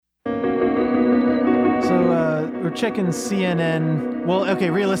we're checking CNN. Well, okay,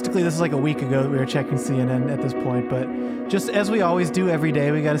 realistically, this is like a week ago that we were checking CNN at this point, but just as we always do every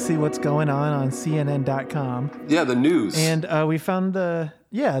day, we got to see what's going on CNN.com. Yeah, the news. And we found the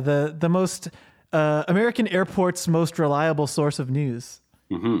most American airport's most reliable source of news.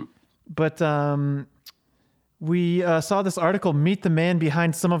 Mm-hmm. But we saw this article, Meet the Man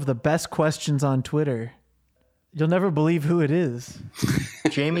Behind Some of the Best Questions on Twitter. You'll never believe who it is.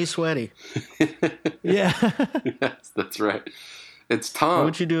 Jamie Sweaty. Yeah. Yes, that's right. It's Tom. What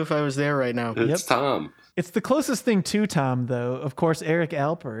would you do if I was there right now? It's Tom. It's the closest thing to Tom, though. Of course, Eric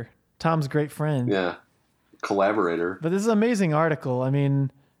Alper, Tom's great friend. Yeah. Collaborator. But this is an amazing article. I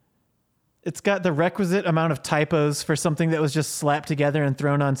mean, it's got the requisite amount of typos for something that was just slapped together and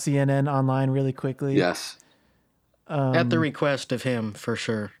thrown on CNN online really quickly. Yes. At the request of him, for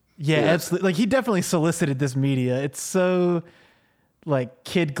sure. Yeah, absolutely. Like, he definitely solicited this media. It's so, like,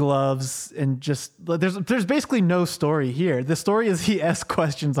 kid gloves and just... There's basically no story here. The story is he asked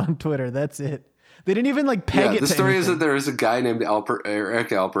questions on Twitter. That's it. They didn't even, like, peg it to the story anything. is that there is a guy named Eric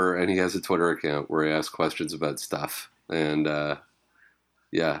Alper, and he has a Twitter account where he asks questions about stuff. And,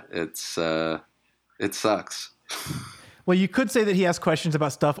 it sucks. Well, you could say that he asks questions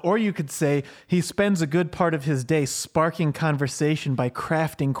about stuff, or you could say he spends a good part of his day sparking conversation by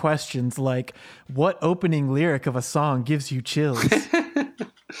crafting questions like, what opening lyric of a song gives you chills?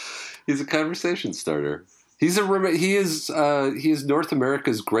 He's a conversation starter. He is North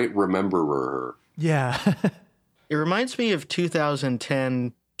America's great rememberer. Yeah. It reminds me of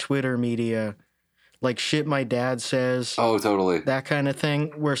 2010 Twitter media, like Shit My Dad Says. Oh, totally. That kind of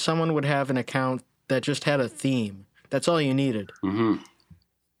thing, where someone would have an account that just had a theme. That's all you needed. Mm-hmm.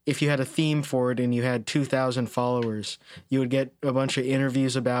 If you had a theme for it and you had 2,000 followers, you would get a bunch of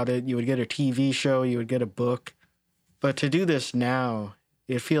interviews about it. You would get a TV show. You would get a book. But to do this now,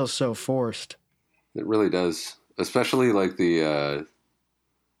 it feels so forced. It really does. Especially like the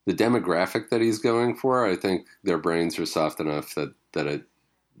demographic that he's going for. I think their brains are soft enough that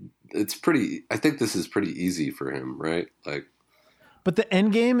it's pretty. I think this is pretty easy for him, right? Like, but the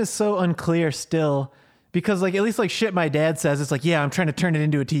end game is so unclear still. Because, like, at least, like, Shit My Dad Says, it's like, yeah, I'm trying to turn it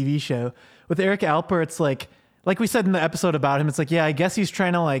into a TV show. With Eric Alper, it's like we said in the episode about him, it's like, yeah, I guess he's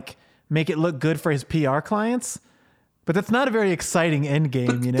trying to, like, make it look good for his PR clients. But that's not a very exciting end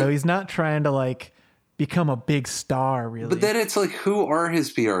game, you know? He's not trying to, like, become a big star, really. But then it's like, who are his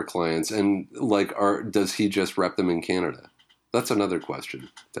PR clients? And, like, does he just rep them in Canada? That's another question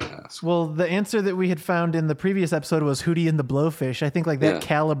to ask. Well, the answer that we had found in the previous episode was Hootie and the Blowfish. I think like that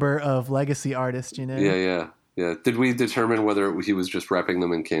caliber of legacy artist, you know? Yeah. Did we determine whether he was just repping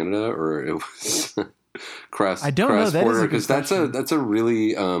them in Canada or it was cross? I don't know. That is a good question. That's a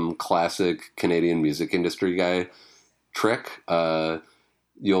really classic Canadian music industry guy trick.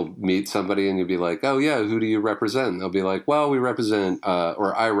 You'll meet somebody and you'll be like, "Oh yeah, who do you represent?" And they'll be like, "Well, we represent,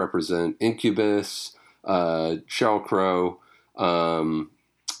 or I represent Incubus, Sheryl Crow."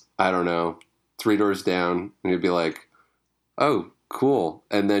 I don't know, Three Doors Down, and you'd be like, oh, cool.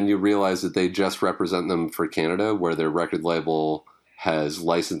 And then you realize that they just represent them for Canada, where their record label has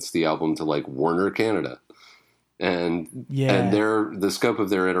licensed the album to like Warner Canada. And the scope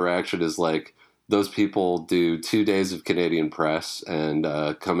of their interaction is like, those people do 2 days of Canadian press and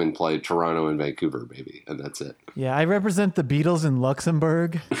come and play Toronto and Vancouver, maybe, and that's it. Yeah, I represent the Beatles in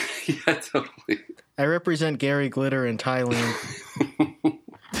Luxembourg. Yeah, totally. I represent Gary Glitter in Thailand.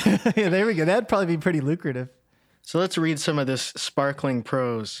 Yeah, there we go. That'd probably be pretty lucrative. So let's read some of this sparkling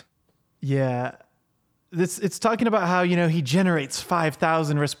prose. Yeah. It's talking about how, you know, he generates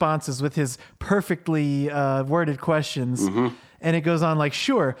 5,000 responses with his perfectly worded questions. Mm-hmm. And it goes on like,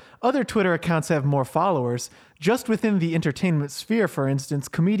 sure, other Twitter accounts have more followers. Just within the entertainment sphere, for instance,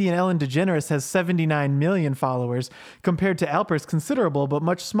 comedian Ellen DeGeneres has 79 million followers compared to Alper's considerable but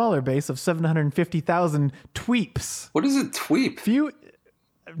much smaller base of 750,000 tweeps. What is a tweep?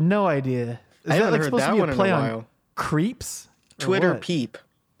 No idea. I haven't heard that one in a while. On creeps? Twitter peep.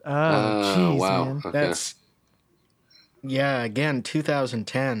 Oh, jeez, wow. man. Okay. That's, again,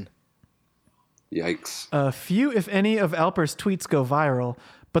 2010. Yikes. Few, if any, of Alper's tweets go viral,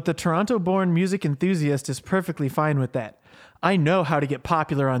 but the Toronto-born music enthusiast is perfectly fine with that. I know how to get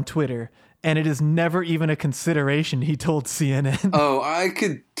popular on Twitter, and it is never even a consideration, he told CNN. Oh, I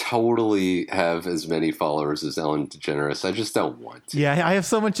could totally have as many followers as Ellen DeGeneres. I just don't want to. Yeah, I have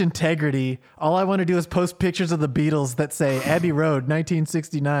so much integrity. All I want to do is post pictures of the Beatles that say Abbey Road,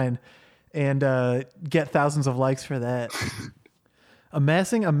 1969, and get thousands of likes for that.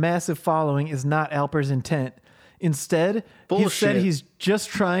 Amassing a massive following is not Alper's intent. Instead, he said he's just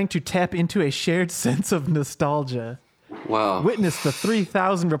trying to tap into a shared sense of nostalgia. Wow. Witness the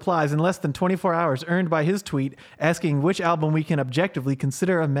 3,000 replies in less than 24 hours earned by his tweet asking which album we can objectively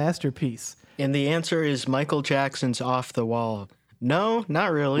consider a masterpiece. And the answer is Michael Jackson's Off the Wall. No,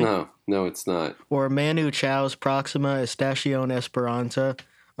 not really. No, it's not. Or Manu Chao's Proxima Estacion Esperanza.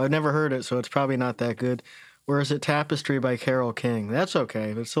 I've never heard it, so it's probably not that good. Or is it Tapestry by Carole King? That's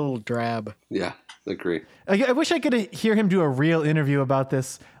okay. It's a little drab. Yeah, agree. I wish I could hear him do a real interview about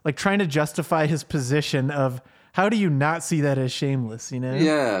this, like trying to justify his position of how do you not see that as shameless, you know?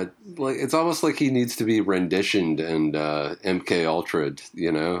 Yeah, like it's almost like he needs to be renditioned and MK Ultra'd,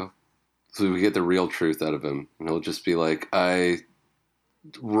 you know? So we get the real truth out of him. And he'll just be like, I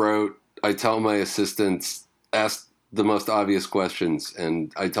tell my assistants, ask the most obvious questions,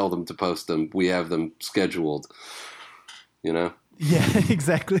 and I tell them to post them. We have them scheduled, you know? Yeah,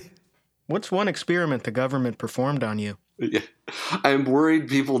 exactly. What's one experiment the government performed on you? Yeah. I'm worried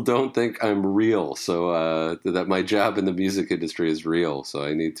people don't think I'm real, so that my job in the music industry is real. So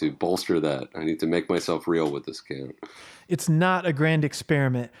I need to bolster that. I need to make myself real with this account. It's not a grand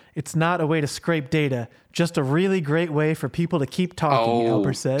experiment. It's not a way to scrape data. Just a really great way for people to keep talking,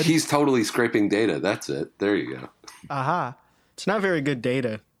 Alper said. He's totally scraping data. That's it. There you go. Aha. It's not very good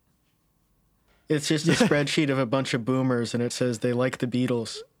data. It's just a spreadsheet of a bunch of boomers, and it says they like the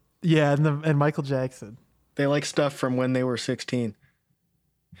Beatles. Yeah, and Michael Jackson. They like stuff from when they were 16.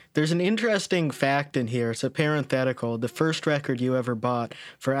 There's an interesting fact in here. It's a parenthetical. The first record you ever bought.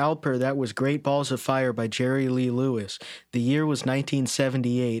 For Alper, that was Great Balls of Fire by Jerry Lee Lewis. The year was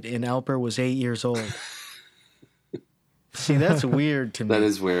 1978, and Alper was 8 years old. See, that's weird to me. That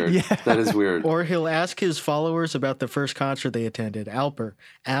is weird. Yeah. That is weird. Or he'll ask his followers about the first concert they attended. Alper,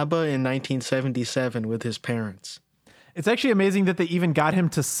 ABBA in 1977 with his parents. It's actually amazing that they even got him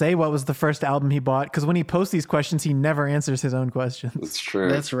to say what was the first album he bought, because when he posts these questions, he never answers his own questions. That's true.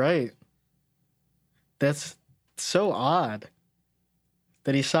 That's right. That's so odd.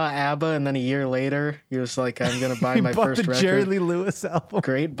 That he saw ABBA and then a year later, he was like, I'm going to buy He my bought first the record. Jerry Lee Lewis album.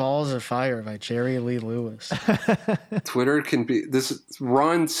 Great Balls of Fire by Jerry Lee Lewis. Twitter can be... This is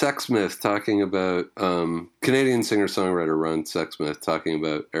Ron Sexsmith talking about... Canadian singer-songwriter Ron Sexsmith talking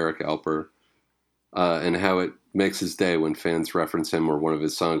about Eric Alper and how it makes his day when fans reference him or one of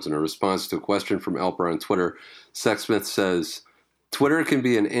his songs. In a response to a question from Alper on Twitter, Sexsmith says, Twitter can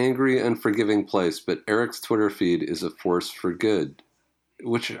be an angry, unforgiving place, but Eric's Twitter feed is a force for good.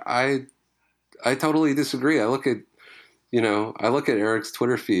 Which I totally disagree. I look at Eric's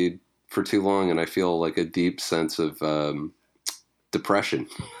Twitter feed for too long and I feel like a deep sense of depression.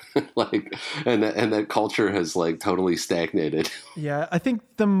 and that culture has like totally stagnated. Yeah, I think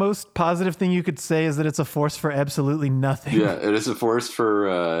the most positive thing you could say is that it's a force for absolutely nothing. Yeah, it is a force for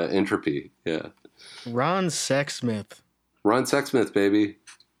entropy. Yeah. Ron Sexsmith. Ron Sexsmith, baby.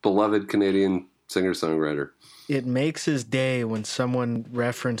 Beloved Canadian singer-songwriter. It makes his day when someone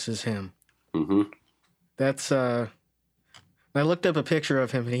references him. Mm-hmm. That's, I looked up a picture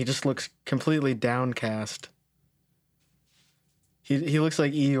of him and he just looks completely downcast. He looks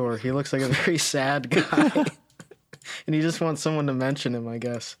like Eeyore. He looks like a very sad guy. And he just wants someone to mention him, I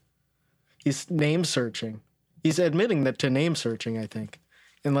guess. He's name searching. He's admitting that to name searching, I think.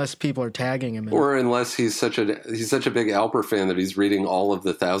 Unless people are tagging him in or unless he's such a big Alper fan that he's reading all of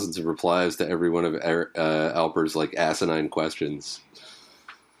the thousands of replies to every one of Alper's like asinine questions.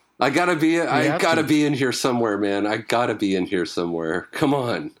 I gotta be in here somewhere, man. I gotta be in here somewhere. Come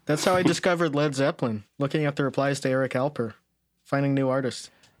on. That's how I discovered Led Zeppelin, looking at the replies to Eric Alper, finding new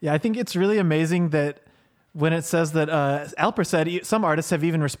artists. Yeah, I think it's really amazing that when it says that Alper said some artists have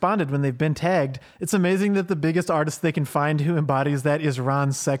even responded when they've been tagged, it's amazing that the biggest artist they can find who embodies that is Ron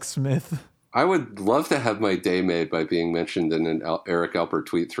Sexsmith. I would love to have my day made by being mentioned in an Eric Alper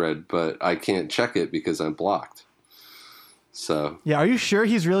tweet thread, but I can't check it because I'm blocked. So yeah, are you sure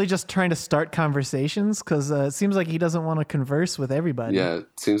he's really just trying to start conversations? Because it seems like he doesn't want to converse with everybody. Yeah, it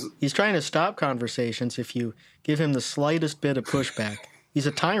seems he's trying to stop conversations if you give him the slightest bit of pushback. He's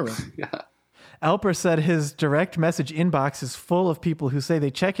a tyrant. Yeah. Alper said his direct message inbox is full of people who say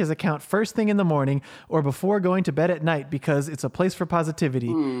they check his account first thing in the morning or before going to bed at night because it's a place for positivity.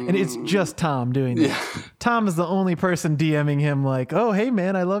 And it's just Tom doing that. Yeah. Tom is the only person DMing him like, oh, hey,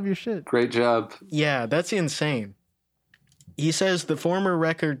 man, I love your shit. Great job. Yeah, that's insane. He says the former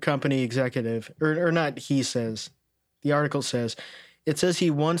record company executive, or not he says, the article says, it says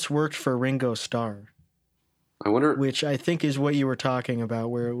he once worked for Ringo Starr. I wonder... Which I think is what you were talking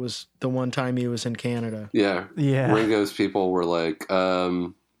about, where it was the one time he was in Canada. Yeah. Yeah. Ringo's people were like,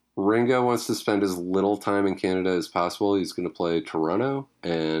 Ringo wants to spend as little time in Canada as possible. He's going to play Toronto,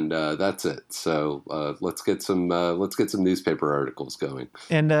 and that's it. So let's get some newspaper articles going.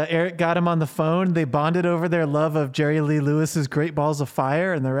 And Eric got him on the phone. They bonded over their love of Jerry Lee Lewis's Great Balls of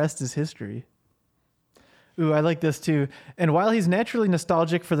Fire, and the rest is history. Ooh, I like this too. And while he's naturally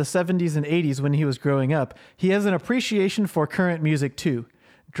nostalgic for the 70s and 80s when he was growing up, he has an appreciation for current music too.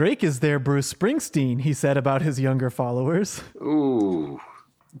 Drake is their Bruce Springsteen, he said about his younger followers. Ooh.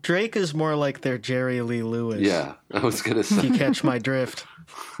 Drake is more like their Jerry Lee Lewis. Yeah, I was going to say. You catch my drift.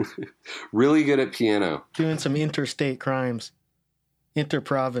 Really good at piano. Doing some interstate crimes.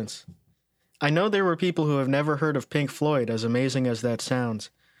 Interprovince. I know there were people who have never heard of Pink Floyd, as amazing as that sounds.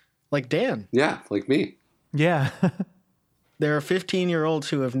 Like Dan. Yeah, like me. Yeah. There are 15-year-olds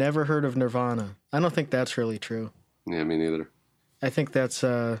who have never heard of Nirvana. I don't think that's really true. Yeah, me neither. I think that's,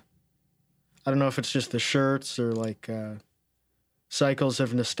 I don't know if it's just the shirts or like cycles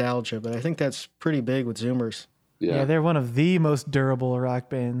of nostalgia, but I think that's pretty big with Zoomers. Yeah, they're one of the most durable rock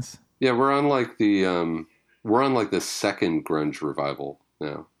bands. Yeah, we're on like the second grunge revival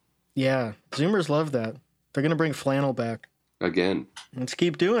now. Yeah, Zoomers love that. They're gonna bring flannel back Again. Let's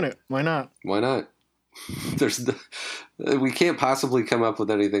keep doing it. Why not? Why not? We can't possibly come up with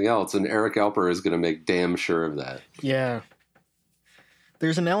anything else, and Eric Alper is going to make damn sure of that. Yeah.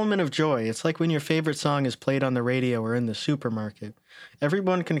 There's an element of joy. It's like when your favorite song is played on the radio or in the supermarket.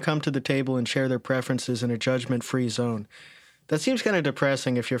 Everyone can come to the table and share their preferences in a judgment-free zone. That seems kind of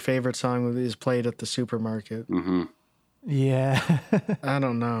depressing if your favorite song is played at the supermarket. Mm-hmm. Yeah. I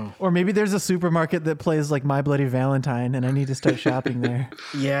don't know. Or maybe there's a supermarket that plays like My Bloody Valentine and I need to start shopping there.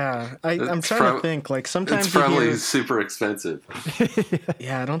 Yeah. I'm trying to think. Like sometimes it's probably super expensive.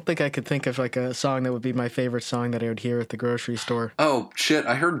 Yeah, I don't think I could think of like a song that would be my favorite song that I would hear at the grocery store. Oh, shit.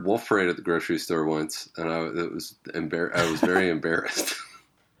 I heard Wolf Parade at the grocery store once, and I was very embarrassed.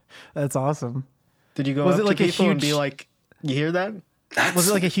 That's awesome. Did you go up to people and be like, you hear that? Was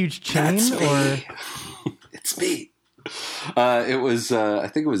it like a huge chain? Or It's me. It was, I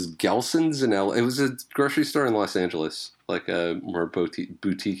think it was Gelson's in L. It was a grocery store in Los Angeles, like a more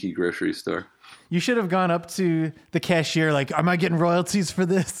boutique-y grocery store. You should have gone up to the cashier, like, am I getting royalties for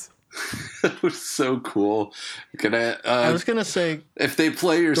this? That was so cool. I was gonna say, if they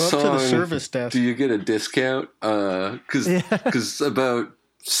play your song, to the service desk. Do you get a discount? Because about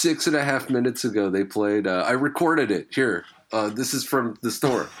 6.5 minutes ago they played. I recorded it here. This is from the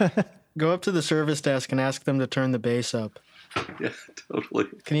store. Go up to the service desk and ask them to turn the bass up. Yeah, totally.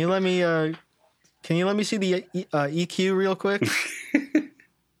 Can you let me see the EQ real quick?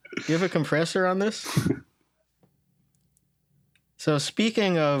 You have a compressor on this? So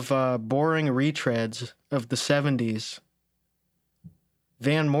speaking of boring retreads of the 70s,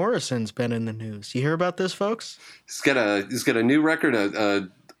 Van Morrison's been in the news. You hear about this, folks? He's got a new record.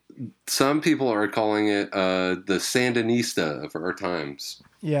 Some people are calling it the Sandinista of our times.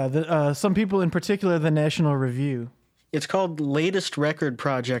 Yeah, some people in particular, the National Review. It's called Latest Record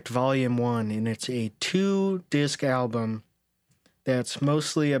Project Volume 1, and it's a 2-disc album that's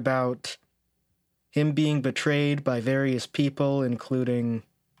mostly about him being betrayed by various people, including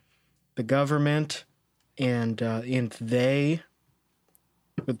the government and they,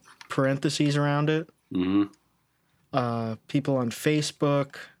 with parentheses around it. Mm-hmm. People on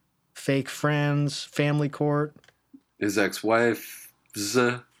Facebook, fake friends, family court. His ex-wife.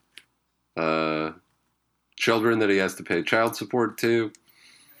 Children that he has to pay child support to.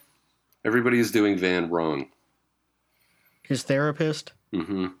 Everybody is doing Van wrong. His therapist.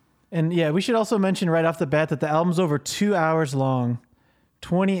 Mm-hmm. And yeah, we should also mention right off the bat that the album's over 2 hours long,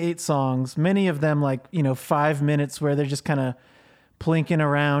 28 songs, many of them 5 minutes where they're just kind of plinking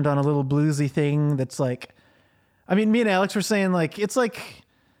around on a little bluesy thing that's like, I mean, me and Alex were saying it's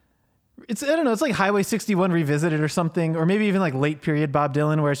I don't know, it's like Highway 61 Revisited or something, or maybe even like late period Bob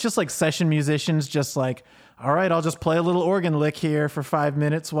Dylan, where it's just like session musicians just like, all right, I'll just play a little organ lick here for 5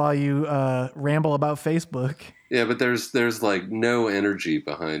 minutes while you ramble about Facebook. Yeah, but there's like no energy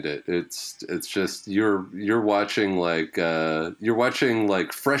behind it. It's just you're watching like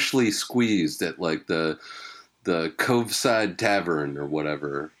Freshly Squeezed at like the Coveside Tavern or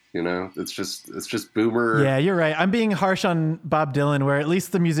whatever. You know, it's just boomer. Yeah, you're right. I'm being harsh on Bob Dylan, where at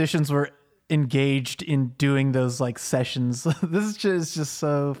least the musicians were engaged in doing those like sessions. This is just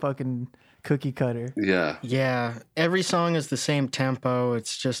so fucking cookie cutter. Yeah. Yeah. Every song is the same tempo.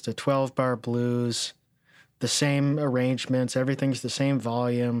 It's just a 12-bar blues, the same arrangements. Everything's the same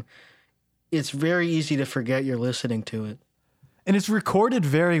volume. It's very easy to forget you're listening to it. And it's recorded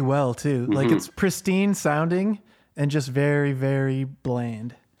very well too. Mm-hmm. Like it's pristine sounding and just very, very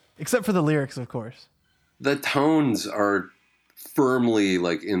bland. Except for the lyrics, of course. The tones are firmly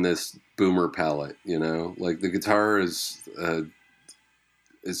like in this boomer palette, like the guitar is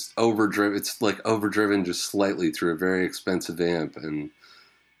overdriven. It's like overdriven just slightly through a very expensive amp and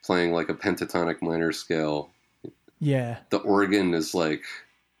playing like a pentatonic minor scale. Yeah. The organ is like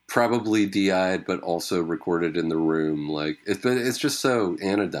probably DI'd, but also recorded in the room. Like it's just so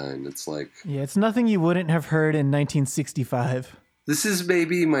anodyne. It's like, yeah, it's nothing you wouldn't have heard in 1965. This is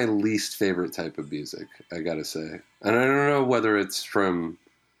maybe my least favorite type of music, I gotta say. And I don't know whether it's from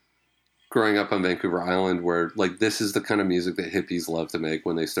growing up on Vancouver Island, where like this is the kind of music that hippies love to make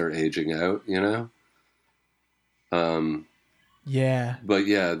when they start aging out, Yeah. But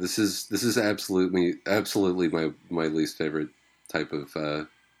yeah, this is absolutely my least favorite type of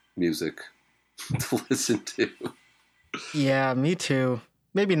music to listen to. Yeah, me too.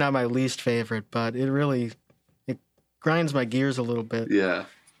 Maybe not my least favorite, but it grinds my gears a little bit. Yeah.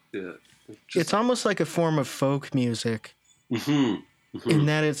 It's almost like a form of folk music. Mm-hmm. Mm-hmm. In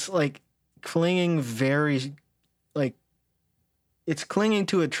that it's like clinging it's clinging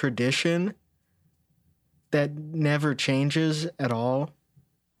to a tradition that never changes at all.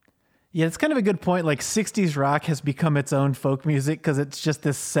 Yeah, it's kind of a good point. Like 60s rock has become its own folk music because it's just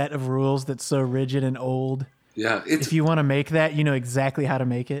this set of rules that's so rigid and old. Yeah. If you want to make that, you know exactly how to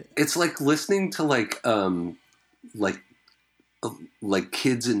make it. It's like listening to like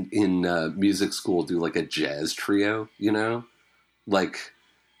kids in music school do like a jazz trio, like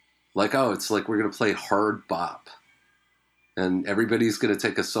oh, it's like we're gonna play hard bop, and everybody's gonna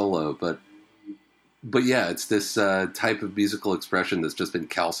take a solo, but yeah, it's this type of musical expression that's just been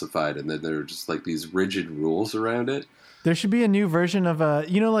calcified, and then there are just like these rigid rules around it. There should be a new version of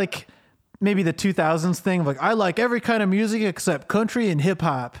like maybe the 2000s thing of like, I like every kind of music except country and hip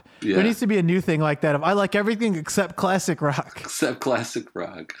hop. Yeah. There needs to be a new thing like that of I like everything except classic rock. Except classic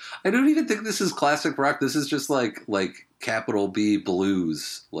rock. I don't even think this is classic rock. This is just like capital B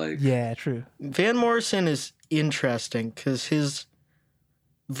blues. Like, yeah, true. Van Morrison is interesting because his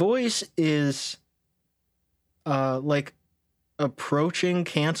voice is like approaching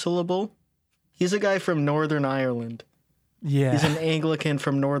cancelable. He's a guy from Northern Ireland. Yeah. He's an Anglican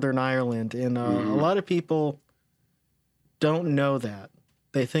from Northern Ireland, and a lot of people don't know that.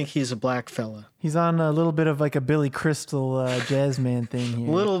 They think he's a black fella. He's on a little bit of like a Billy Crystal jazz man thing here.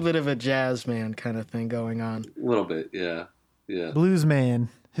 A little bit of a jazz man kind of thing going on. a little bit, yeah. Blues man.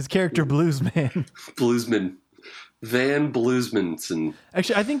 His character Blues man. Bluesman. Van Bluesmanson.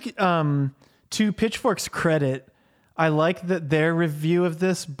 Actually, I think to Pitchfork's credit, I like that their review of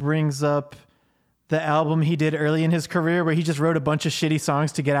this brings up the album he did early in his career where he just wrote a bunch of shitty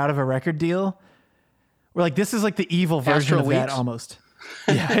songs to get out of a record deal. We're like, this is like the evil version of that almost.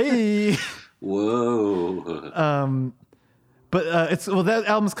 Yeah, hey. Whoa. But that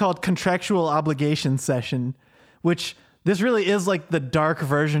album's called Contractual Obligation Session, which this really is like the dark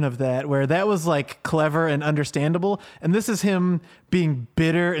version of that, where that was like clever and understandable. And this is him being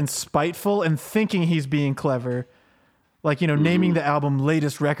bitter and spiteful and thinking he's being clever. Like, naming the album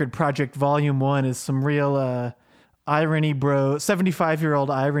Latest Record Project Volume 1 is some real irony bro, 75-year-old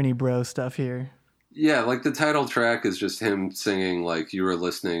irony bro stuff here. Yeah, like the title track is just him singing like you were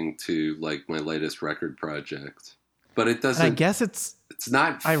listening to like my latest record project. But it doesn't... And I guess it's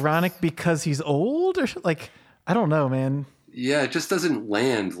not... ironic because he's old? Or like, I don't know, man. Yeah, it just doesn't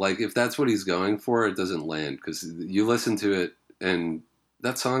land. Like, if that's what he's going for, it doesn't land. Because you listen to it, and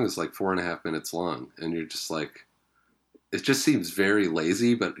that song is like 4.5 minutes long. And you're just like... It just seems very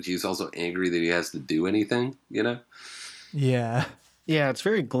lazy, but he's also angry that he has to do anything, Yeah. Yeah, it's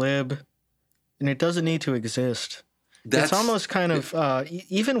very glib, and it doesn't need to exist. It's almost kind of,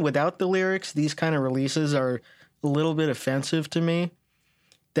 even without the lyrics, these kind of releases are a little bit offensive to me,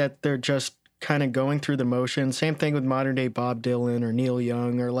 that they're just kind of going through the motions. Same thing with modern day Bob Dylan or Neil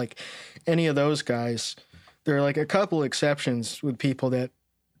Young or like any of those guys. There are like a couple exceptions with people that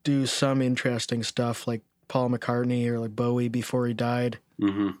do some interesting stuff, like Paul McCartney or like Bowie before he died.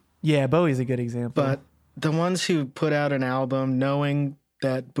 Mm-hmm. Yeah, Bowie's a good example. But the ones who put out an album knowing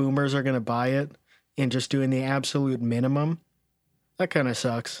that boomers are going to buy it and just doing the absolute minimum, that kind of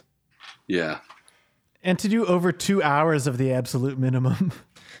sucks. Yeah. And to do over 2 hours of the absolute minimum.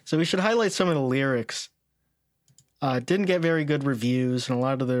 So we should highlight some of the lyrics. Didn't get very good reviews, and a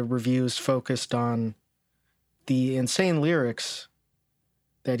lot of the reviews focused on the insane lyrics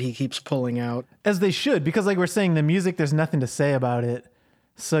that he keeps pulling out. As they should, because like we're saying, the music, there's nothing to say about it.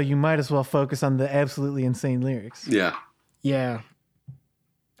 So you might as well focus on the absolutely insane lyrics. Yeah. Yeah.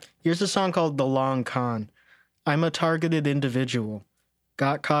 Here's a song called The Long Con. I'm a targeted individual.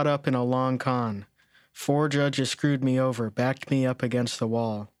 Got caught up in a long con. 4 judges screwed me over, backed me up against the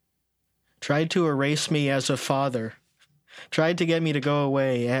wall. Tried to erase me as a father. Tried to get me to go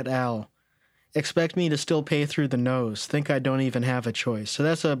away, et al. Expect me to still pay through the nose. Think I don't even have a choice. So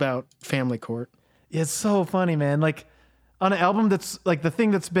that's about Family Court. It's so funny, man. Like on an album that's like the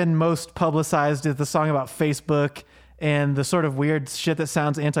thing that's been most publicized is the song about Facebook and the sort of weird shit that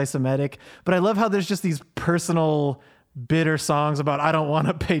sounds anti-Semitic. But I love how there's just these personal, bitter songs about I don't want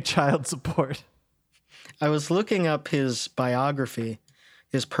to pay child support. I was looking up his biography,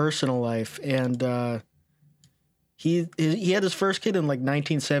 his personal life, and he had his first kid in like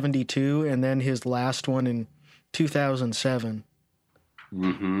 1972, and then his last one in 2007.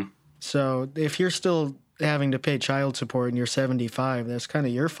 Mm-hmm. So if you're still having to pay child support and you're 75, that's kind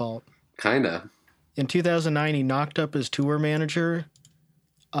of your fault. Kinda. In 2009, he knocked up his tour manager,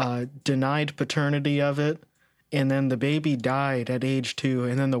 denied paternity of it, and then the baby died at age 2,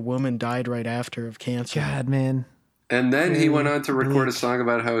 and then the woman died right after of cancer. God, man. And then he went on to record a song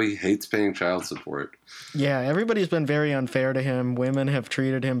about how he hates paying child support. Yeah, everybody's been very unfair to him. Women have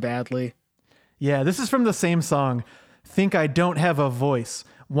treated him badly. Yeah, this is from the same song. Think I don't have a voice.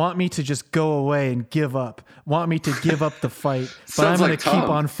 Want me to just go away and give up. Want me to give up the fight. But I'm going to keep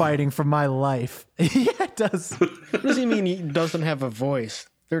on fighting for my life. Yeah, it does. What does he mean he doesn't have a voice?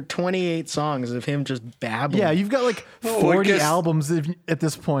 There are 28 songs of him just babbling. Yeah, you've got like 40 albums at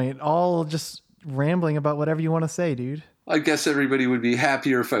this point, all just rambling about whatever you want to say, dude. I guess everybody would be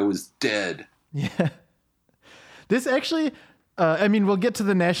happier if I was dead. Yeah. This actually, I mean, we'll get to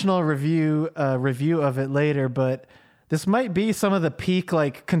the National Review review of it later, but this might be some of the peak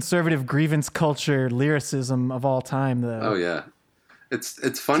like conservative grievance culture lyricism of all time, though. Oh yeah,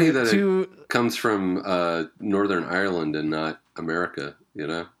 it's funny that it comes from Northern Ireland and not America. You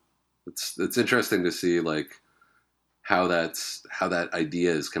know, it's interesting to see like how that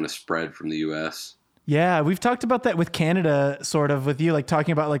idea is kind of spread from the U.S. Yeah, we've talked about that with Canada, sort of with you, like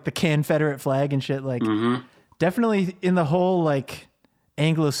talking about like the Confederate flag and shit. Like, definitely in the whole like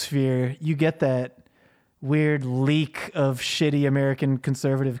Anglosphere, you get that weird leak of shitty American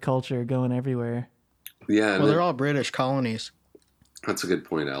conservative culture going everywhere. Yeah, well, they're all British colonies. That's a good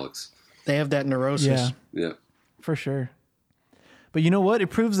point, Alex. They have that neurosis. Yeah, for sure. But you know what? It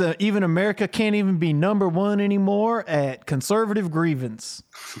proves that even America can't even be number one anymore at conservative grievance.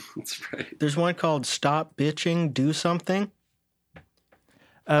 That's right. There's one called Stop Bitching, Do Something.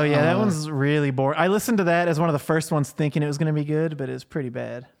 Oh, yeah, that one's really boring. I listened to that as one of the first ones thinking it was going to be good, but it's pretty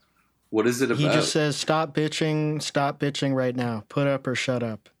bad. What is it about? He just says, stop bitching right now. Put up or shut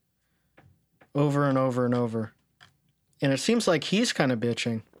up. Over and over and over. And it seems like he's kind of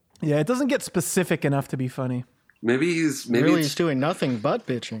bitching. Yeah, it doesn't get specific enough to be funny. Maybe he's doing nothing but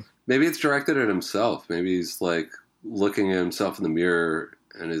bitching. Maybe it's directed at himself. Maybe he's like looking at himself in the mirror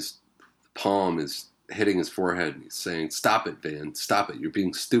and his palm is hitting his forehead and he's saying, "Stop it, Van. Stop it. You're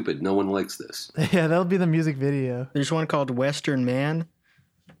being stupid. No one likes this." Yeah, that'll be the music video. There's one called Western Man.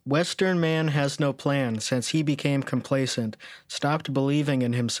 Western man has no plan since he became complacent, stopped believing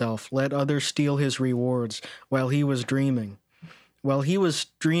in himself, let others steal his rewards while he was dreaming. While he was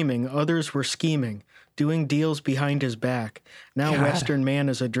dreaming, others were scheming, doing deals behind his back. Now God. Western man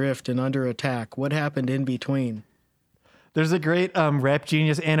is adrift and under attack. What happened in between? There's a great Rap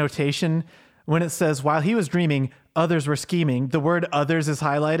Genius annotation when it says, while he was dreaming, others were scheming. The word others is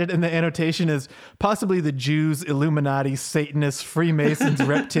highlighted, and the annotation is possibly the Jews, Illuminati, Satanists, Freemasons,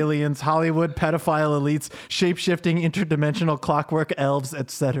 reptilians, Hollywood, pedophile elites, shape-shifting, interdimensional clockwork elves,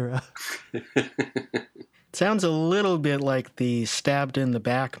 etc. Sounds a little bit like the stabbed in the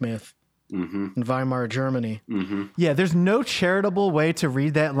back myth in Weimar, Germany. Yeah, there's no charitable way to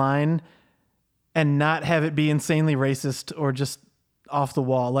read that line and not have it be insanely racist or just off the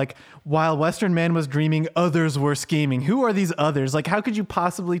wall. Like, while Western man was dreaming, others were scheming. Who are these others? Like, how could you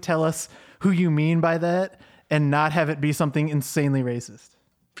possibly tell us who you mean by that and not have it be something insanely racist?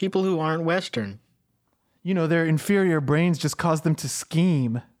 People who aren't Western. You know, their inferior brains just cause them to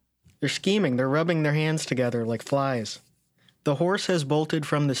scheme. They're scheming. They're rubbing their hands together like flies. The horse has bolted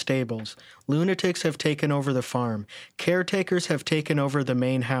from the stables. Lunatics have taken over the farm. Caretakers have taken over the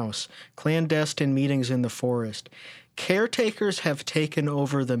main house. Clandestine meetings in the forest. Caretakers have taken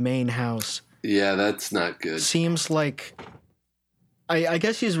over the main house. Yeah, that's not good. Seems like... I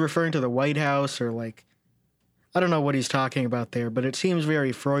guess he's referring to the White House or like... I don't know what he's talking about there, but it seems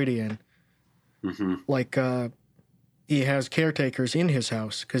very Freudian. Like, he has caretakers in his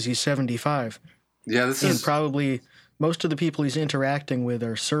house because he's 75. Yeah, this and is... probably most of the people he's interacting with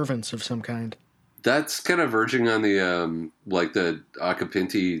are servants of some kind. That's kind of verging on the, like the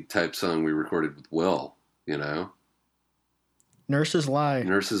Acapinti type song we recorded with Will, you know? Nurses lie.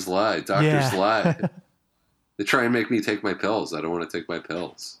 Nurses lie. Doctors lie. They try and make me take my pills. I don't want to take my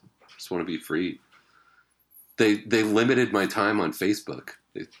pills. I just want to be free. They limited my time on Facebook.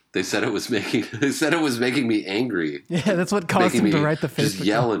 They said it was making me angry. Yeah, that's what caused him to write the Facebook. Just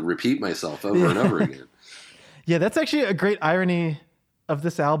yell and repeat myself over and over again. Yeah, that's actually a great irony of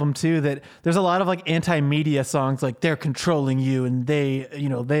this album too, that there's a lot of like anti-media songs, like they're controlling you and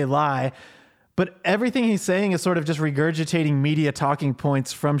they lie. But everything he's saying is sort of just regurgitating media talking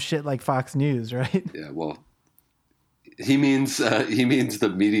points from shit like Fox News, right? Yeah, well, he means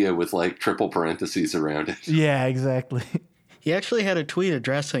the media with like triple parentheses around it. Yeah, exactly. He actually had a tweet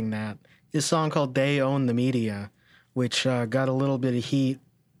addressing that. His song called They Own the Media, which got a little bit of heat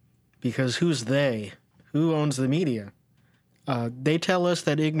because who's they? Who owns the media? They tell us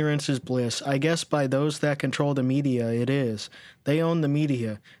that ignorance is bliss. I guess by those that control the media, it is. They own the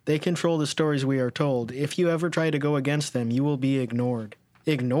media. They control the stories we are told. If you ever try to go against them, you will be ignored.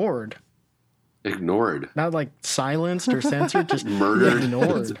 Ignored? Ignored. Not like silenced or censored, just murdered.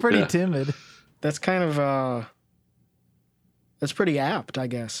 Ignored. It's pretty timid. That's kind of, that's pretty apt, I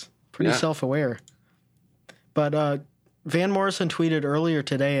guess. Pretty self-aware. But Van Morrison tweeted earlier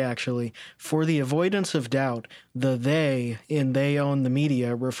today, actually, for the avoidance of doubt, the they in They Own the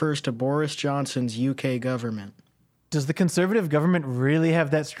Media refers to Boris Johnson's UK government. Does the conservative government really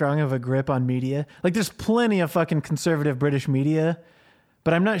have that strong of a grip on media? Like, there's plenty of fucking conservative British media,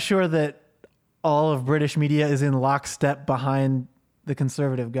 but I'm not sure that all of British media is in lockstep behind the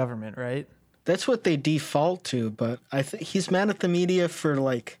conservative government, right? That's what they default to, but he's mad at the media for,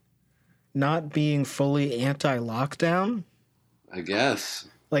 like, not being fully anti-lockdown. I guess.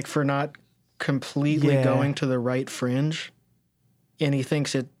 Like, for not completely going to the right fringe. And he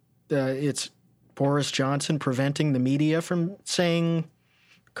thinks it's Boris Johnson preventing the media from saying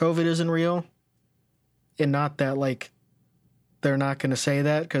COVID isn't real. And not that, like, they're not going to say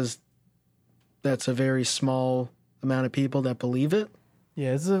that because that's a very small amount of people that believe it.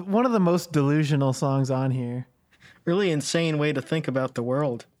 Yeah, it's one of the most delusional songs on here. Really insane way to think about the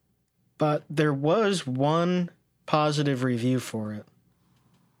world. But there was one positive review for it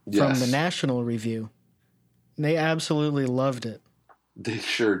from the National Review. And they absolutely loved it. They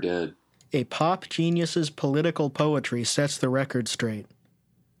sure did. A pop genius's political poetry sets the record straight.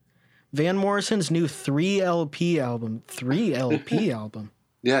 Van Morrison's new 3LP album. 3LP album?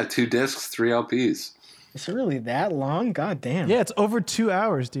 Yeah, 2 discs, 3 LPs. Is it really that long? God damn. Yeah, it's over 2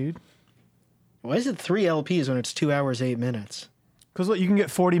 hours, dude. Why is it 3 LPs when it's 2 hours, 8 minutes? Because you can get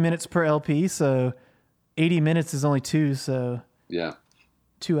 40 minutes per LP, so 80 minutes is only 2, so yeah,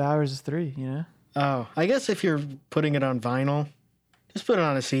 2 hours is 3, you know? Oh, I guess if you're putting it on vinyl, just put it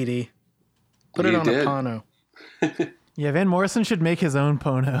on a CD. Put it on a Pono. Yeah, Van Morrison should make his own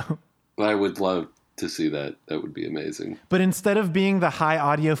Pono. I would love to see that. That would be amazing. But instead of being the high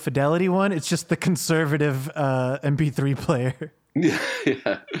audio fidelity one, it's just the conservative MP3 player.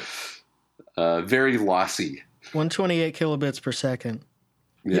 Yeah. Very lossy. 128 kilobits per second.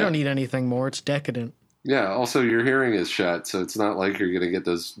 You don't need anything more. It's decadent. Yeah. Also, your hearing is shut, so it's not like you're going to get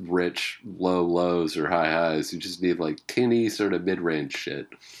those rich low lows or high highs. You just need like tinny sort of mid-range shit.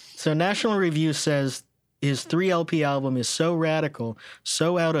 So National Review says his 3LP album is so radical,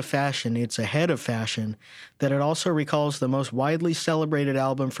 so out of fashion, it's ahead of fashion, that it also recalls the most widely celebrated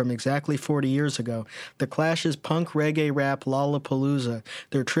album from exactly 40 years ago, The Clash's punk reggae rap Lollapalooza,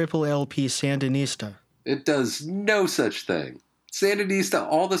 their triple LP Sandinista. It does no such thing. Sandinista,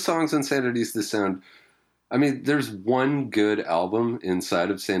 all the songs on Sandinista sound... I mean, there's one good album inside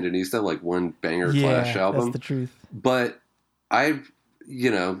of Sandinista, like one banger Clash album. That's the truth. But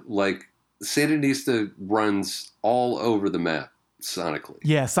Sandinista runs all over the map sonically.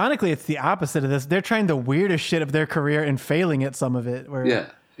 Yeah, sonically it's the opposite of this. They're trying the weirdest shit of their career and failing at some of it. Yeah,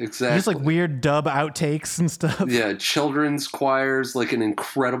 exactly. Just like weird dub outtakes and stuff. Yeah, children's choirs, like an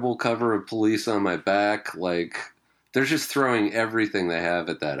incredible cover of Police on My Back. Like, they're just throwing everything they have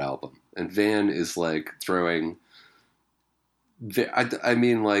at that album. And Van is like throwing... I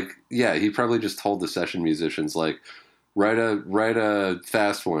mean, like, yeah, he probably just told the session musicians, like, write a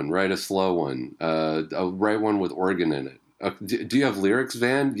fast one, write a slow one, write one with organ in it. Do you have lyrics,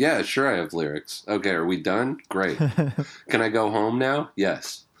 Van? Yeah, sure I have lyrics. Okay, are we done? Great. Can I go home now?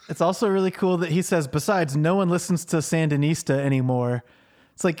 Yes. It's also really cool that he says, besides, no one listens to Sandinista anymore.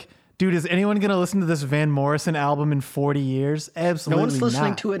 It's like, dude, is anyone going to listen to this Van Morrison album in 40 years? Absolutely not. No one's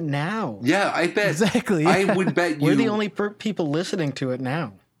listening to it now. Yeah, I bet. Exactly. I would bet you... We're the only people listening to it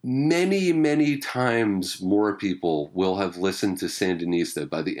now. Many, many times more people will have listened to Sandinista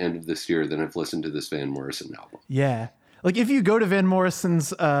by the end of this year than have listened to this Van Morrison album. Yeah. Like, if you go to Van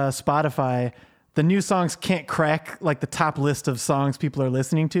Morrison's Spotify, the new songs can't crack, like, the top list of songs people are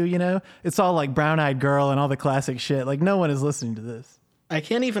listening to, you know? It's all, like, Brown Eyed Girl and all the classic shit. Like, no one is listening to this. I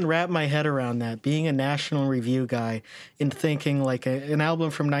can't even wrap my head around that, being a National Review guy and thinking like an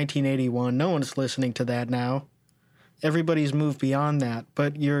album from 1981, no one's listening to that now. Everybody's moved beyond that,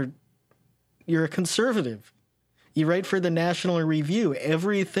 but you're a conservative. You write for the National Review.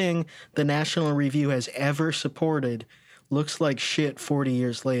 Everything the National Review has ever supported looks like shit 40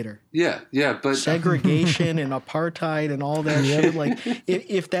 years later. Yeah, but segregation and apartheid and all that shit. Like,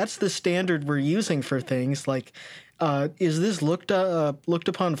 if that's the standard we're using for things, like, is this looked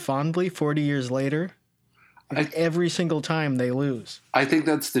upon fondly 40 years later? Every single time they lose. I think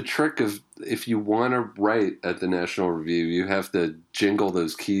that's the trick of, if you want to write at the National Review, you have to jingle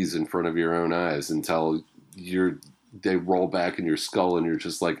those keys in front of your own eyes until they roll back in your skull and you're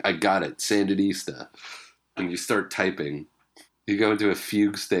just like, I got it, Sandinista. And you start typing. You go into a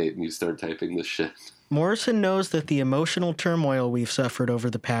fugue state and you start typing this shit. Morrison knows that the emotional turmoil we've suffered over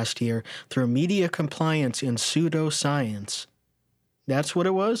the past year through media compliance and pseudoscience, that's what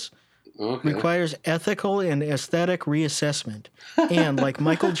it was? Okay. Requires ethical and aesthetic reassessment. And like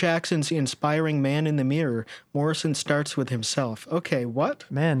Michael Jackson's inspiring Man in the Mirror, Morrison starts with himself. Okay, what?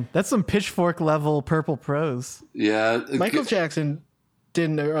 Man, that's some Pitchfork level purple prose. Yeah. Michael Jackson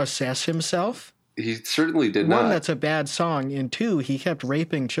didn't assess himself. He certainly did not. One, that's a bad song, and two, he kept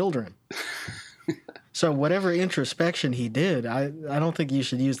raping children. So whatever introspection he did, I don't think you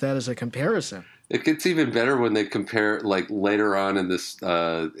should use that as a comparison. It gets even better when they compare, like, later on in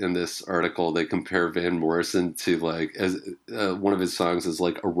this article, they compare Van Morrison to, like, as one of his songs is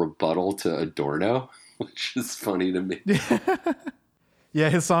like a rebuttal to Adorno, which is funny to me. Yeah,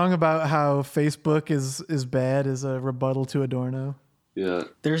 his song about how Facebook is bad is a rebuttal to Adorno. Yeah.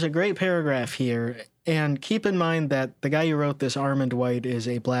 There's a great paragraph here, and keep in mind that the guy who wrote this, Armand White, is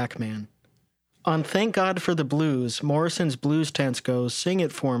a black man. On Thank God for the Blues, Morrison's blues tense goes, sing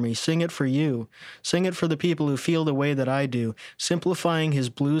it for me, sing it for you, sing it for the people who feel the way that I do, simplifying his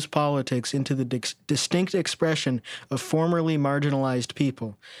blues politics into the distinct expression of formerly marginalized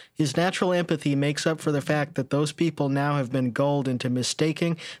people. His natural empathy makes up for the fact that those people now have been gulled into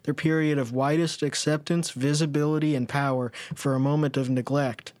mistaking their period of widest acceptance, visibility, and power for a moment of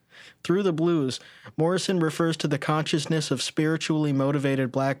neglect. Through the blues, Morrison refers to the consciousness of spiritually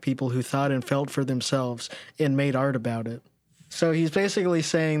motivated black people who thought and felt for themselves and made art about it. So he's basically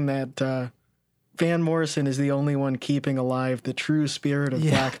saying that Van Morrison is the only one keeping alive the true spirit of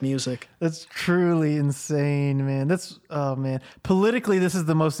black music. That's truly insane, man. Oh man. Politically, this is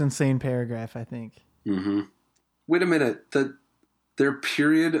the most insane paragraph, I think. Mm-hmm. Wait a minute. Their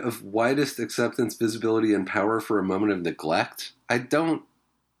period of widest acceptance, visibility, and power for a moment of neglect? I don't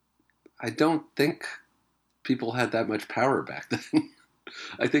think people had that much power back then.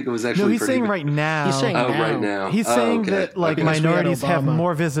 I think it was actually. No, he's saying right now. He's saying now. Right now. He's saying that minorities have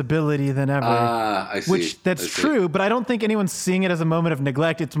more visibility than ever. I see. Which that's true, but I don't think anyone's seeing it as a moment of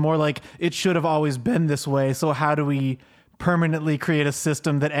neglect. It's more like it should have always been this way. So how do we permanently create a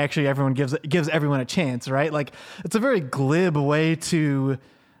system that actually everyone gives everyone a chance, right? Like, it's a very glib way to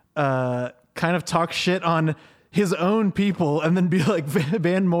kind of talk shit on his own people and then be like,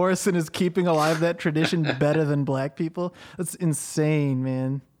 Van Morrison is keeping alive that tradition better than black people. That's insane,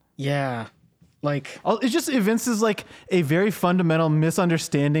 man. Yeah. Like, it just evinces like a very fundamental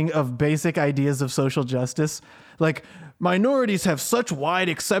misunderstanding of basic ideas of social justice. Like, minorities have such wide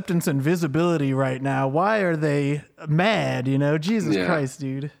acceptance and visibility right now. Why are they mad? You know, Jesus Christ,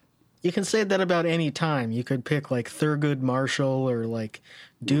 dude. You can say that about any time. You could pick like Thurgood Marshall or like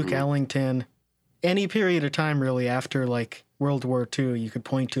Duke Ellington. Any period of time, really, after like World War II, you could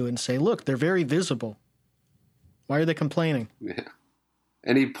point to it and say, look, they're very visible. Why are they complaining? Yeah.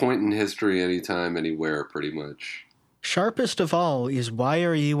 Any point in history, anytime, anywhere, pretty much. Sharpest of all is Why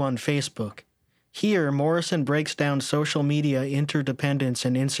Are You on Facebook? Here, Morrison breaks down social media interdependence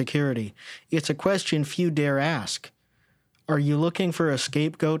and insecurity. It's a question few dare ask. Are you looking for a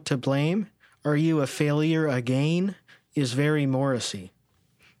scapegoat to blame? Are you a failure again? Is very Morrissey.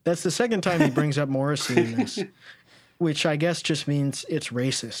 That's the second time he brings up Morrissey in this, which I guess just means it's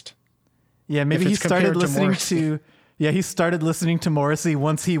racist. Yeah, maybe he started listening to he started listening to Morrissey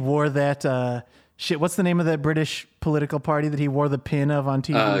once he wore that what's the name of that British political party that he wore the pin of on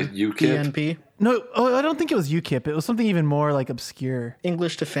TV? UKIP. PNP? No, I don't think it was UKIP. It was something even more like obscure.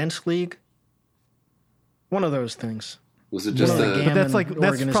 English Defense League? One of those things. Was it just but that's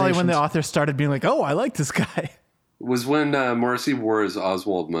probably when the author started being like, oh, I like this guy. Was when Morrissey wore his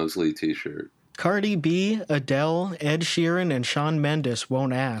Oswald Mosley t-shirt. Cardi B, Adele, Ed Sheeran, and Shawn Mendes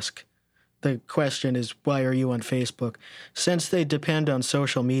won't ask. The question is, why are you on Facebook? Since they depend on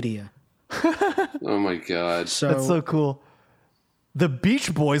social media. Oh my God. That's so cool. The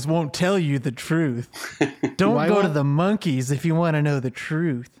Beach Boys won't tell you the truth. Don't Why go to won't- the Monkees if you want to know the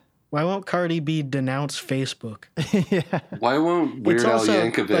truth. Why won't Cardi B denounce Facebook? Why won't Weird It's Al also,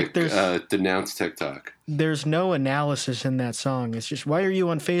 Yankovic like, there's- denounce TikTok? There's no analysis in that song. It's just, why are you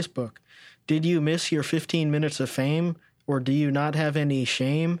on Facebook? Did you miss your 15 minutes of fame? Or do you not have any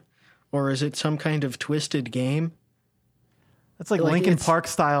shame? Or is it some kind of twisted game? That's like Like, Linkin it's- Park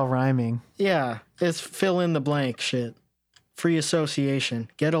style rhyming. Yeah, it's fill in the blank shit. Free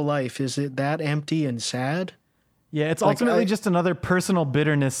association. Get a life. Is it that empty and sad? Yeah, it's Like, ultimately I- just another personal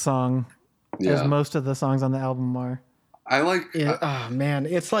bitterness song, as Yeah. most of the songs on the album are. I like. Oh man,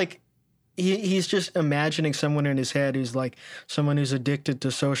 it's like he's just imagining someone in his head who's like someone who's addicted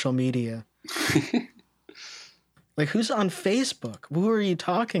to social media. Like, who's on Facebook? Who are you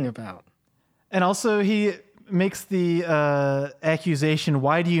talking about? And also, he makes the accusation,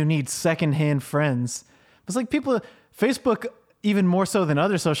 why do you need secondhand friends? It's like Facebook, even more so than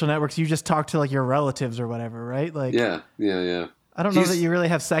other social networks, you just talk to like your relatives or whatever, right? Like, yeah. I don't know He's- that you really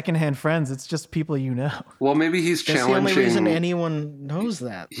have secondhand friends. It's just people you know. Well, maybe he's That's the only reason challenging. anyone knows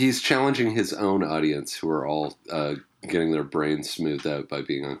that. He's challenging his own audience, who are all getting their brains smoothed out by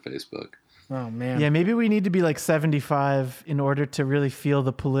being on Facebook. Oh man. Yeah, maybe we need to be like 75 in order to really feel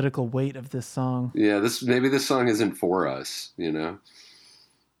the political weight of this song. Yeah, maybe this song isn't for us, you know.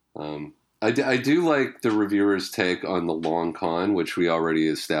 I do like the reviewer's take on the long con, which we already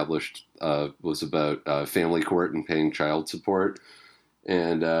established was about family court and paying child support.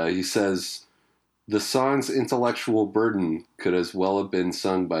 And he says, the song's intellectual burden could as well have been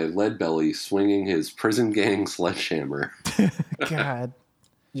sung by Leadbelly swinging his prison gang sledgehammer. God.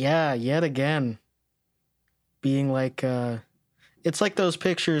 Yeah, yet again. Being like, it's like those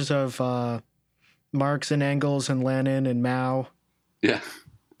pictures of Marx and Engels and Lenin and Mao, Yeah.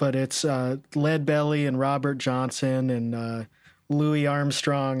 but it's Leadbelly and Robert Johnson and Louis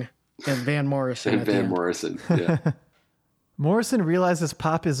Armstrong and Van Morrison. And at the Van end. Morrison. Yeah. Morrison realizes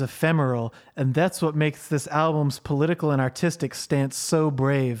pop is ephemeral, and that's what makes this album's political and artistic stance so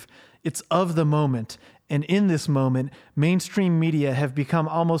brave. It's of the moment, and in this moment, mainstream media have become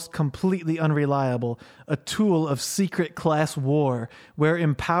almost completely unreliable, a tool of secret class war, where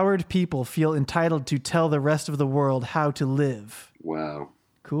empowered people feel entitled to tell the rest of the world how to live. Wow.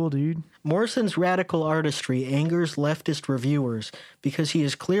 Cool, dude. Morrison's radical artistry angers leftist reviewers because he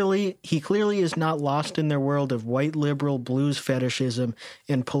clearly is not lost in their world of white liberal blues fetishism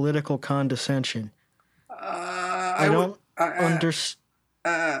and political condescension. I don't understand.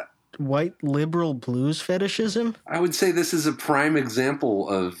 White liberal blues fetishism? I would say this is a prime example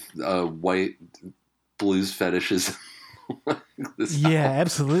of white blues fetishism. This Yeah, album.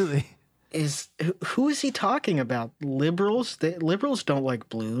 absolutely. Who is he talking about? Liberals? Liberals don't like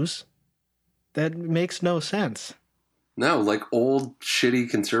blues. That makes no sense. No, like old shitty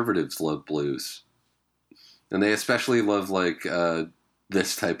conservatives love blues, and they especially love like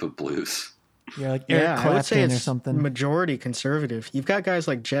this type of blues. Yeah, like Eric I would say Clapton or it's something. majority conservative. You've got guys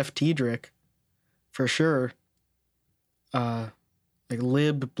like Jeff Tiedrick, for sure, like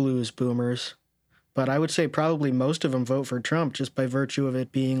lib blues boomers, but I would say probably most of them vote for Trump just by virtue of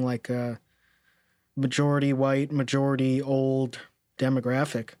it being like a majority white, majority old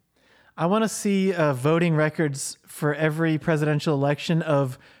demographic. I want to see voting records for every presidential election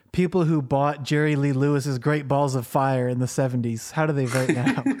of people who bought Jerry Lee Lewis's Great Balls of Fire in the 70s. How do they vote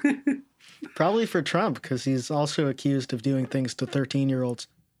now? Probably for Trump, because he's also accused of doing things to 13-year-olds.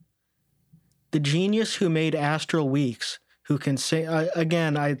 The genius who made Astral Weeks, who can say,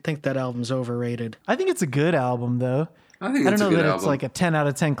 again, I think that album's overrated. I think it's a good album, though. I think I don't it's a know good that album. it's like a 10 out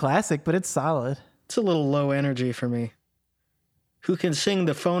of 10 classic, but it's solid. It's a little low energy for me. Who can sing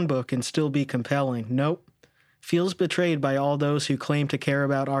the phone book and still be compelling? Nope. Feels betrayed by all those who claim to care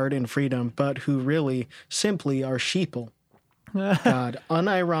about art and freedom, but who really simply are sheeple. God,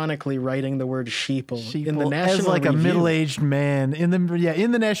 unironically writing the word sheeple, in the Sheeple, National as like a Review. middle-aged man in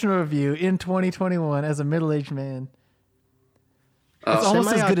the National Review in 2021 as a middle-aged man. It's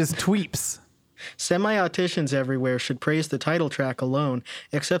almost as good as Tweeps. Semi-auticians everywhere should praise the title track alone,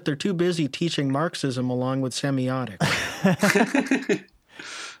 except they're too busy teaching Marxism along with semiotics.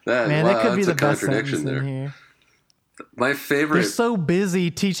 Man, that could be that's the a best contradiction sentence there. in here. My They're favorite. so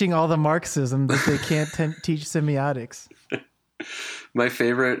busy teaching all the Marxism that they can't teach semiotics. My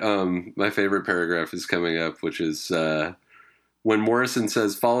favorite paragraph is coming up, which is when Morrison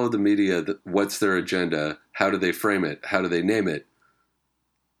says, "Follow the media. What's their agenda? How do they frame it? How do they name it?"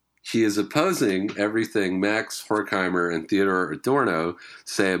 He is opposing everything Max Horkheimer and Theodore Adorno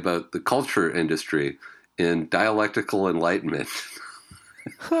say about the culture industry in Dialectical Enlightenment.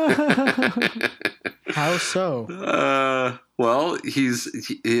 How so? Well,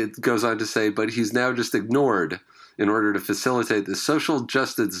 it goes on to say, but he's now just ignored in order to facilitate the social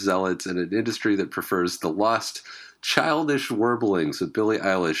justice zealots in an industry that prefers the lost, childish warblings of Billie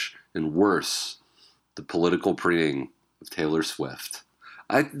Eilish and worse, the political preening of Taylor Swift.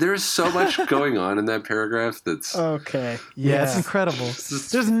 There's so much going on in that paragraph that's... Okay. Yeah, it's incredible.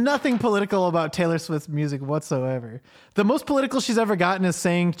 There's nothing political about Taylor Swift's music whatsoever. The most political she's ever gotten is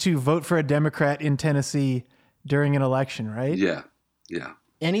saying to vote for a Democrat in Tennessee during an election, right? Yeah.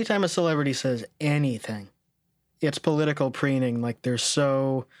 Anytime a celebrity says anything, it's political preening. Like, they're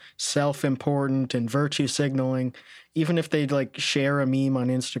so self-important and virtue signaling. Even if they like share a meme on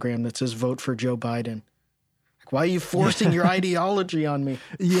Instagram that says vote for Joe Biden. Why are you forcing your ideology on me?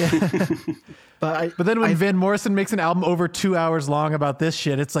 Yeah. But then when Van Morrison makes an album over 2 hours long about this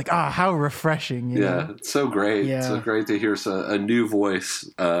shit, it's like, how refreshing. You know? It's so great. Yeah. So great to hear a new voice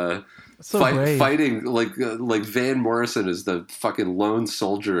brave. fighting like Van Morrison is the fucking lone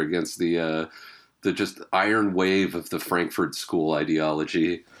soldier against the just iron wave of the Frankfurt School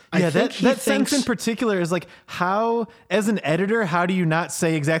ideology. Yeah, that sentence in particular is like, how, as an editor, how do you not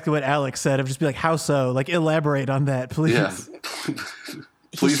say exactly what Alex said? Of just be like, how so? Like, elaborate on that, please. Yeah.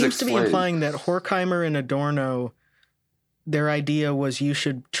 He seems to be implying that Horkheimer and Adorno, their idea was you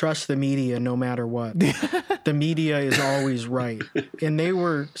should trust the media no matter what. The media is always right. And they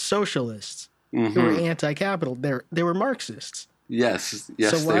were socialists. Mm-hmm. They were anti-capital. They were Marxists. Yes,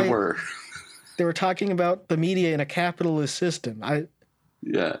 So they were. They were talking about the media in a capitalist system.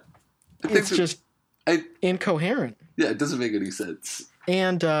 Yeah. It's just incoherent. Yeah, it doesn't make any sense.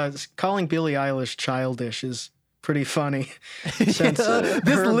 And calling Billie Eilish childish is pretty funny. Since,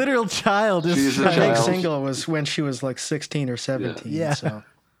 this literal child is her big single was when she was like 16 or 17. Yeah. So,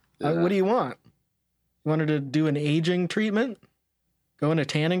 what do you want? You want her to do an aging treatment? Go in a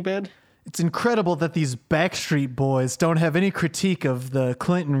tanning bed? It's incredible that these Backstreet Boys don't have any critique of the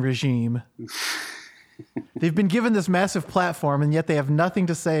Clinton regime. They've been given this massive platform, and yet they have nothing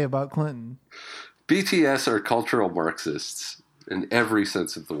to say about Clinton. BTS are cultural Marxists in every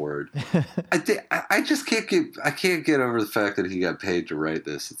sense of the word. I just can't get over the fact that he got paid to write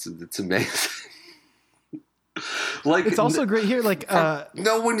this. It's amazing. Like, it's also great here. Like,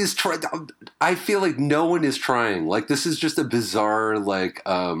 no one is trying. I feel like no one is trying. Like, this is just a bizarre, like,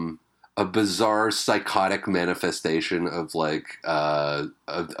 a bizarre psychotic manifestation of like of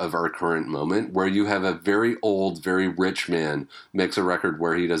our current moment, where you have a very old, very rich man makes a record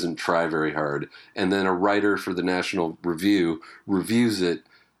where he doesn't try very hard, and then a writer for the National Review reviews it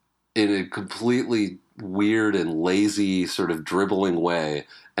in a completely weird and lazy sort of dribbling way,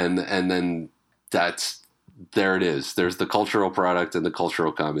 and then there it is. There's the cultural product and the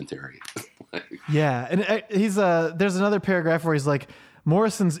cultural commentary. Yeah, and he's there's another paragraph where he's like,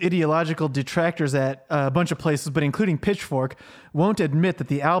 Morrison's ideological detractors at a bunch of places, but including Pitchfork, won't admit that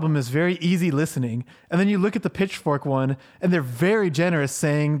the album is very easy listening. And then you look at the Pitchfork one, and they're very generous,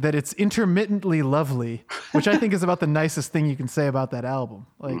 saying that it's intermittently lovely, which I think is about the nicest thing you can say about that album.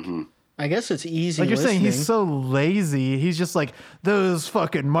 Like, I guess it's easy. Like you're listening. saying, he's so lazy. He's just like, those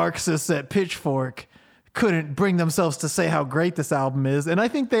fucking Marxists at Pitchfork couldn't bring themselves to say how great this album is. And I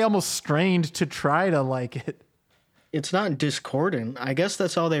think they almost strained to try to like it. It's not discordant. I guess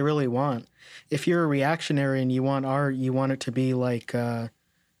that's all they really want. If you're a reactionary and you want art, you want it to be like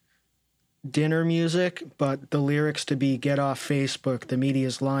dinner music, but the lyrics to be get off Facebook, the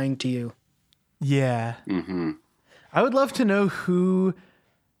media's lying to you. Yeah. Mm-hmm. I would love to know who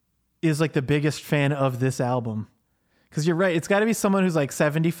is like the biggest fan of this album. Because you're right. It's got to be someone who's like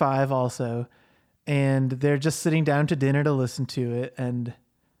 75 also. And they're just sitting down to dinner to listen to it. And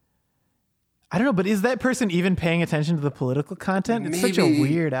I don't know, but is that person even paying attention to the political content? It's such a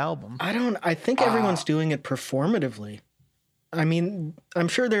weird album. I think everyone's doing it performatively. I mean, I'm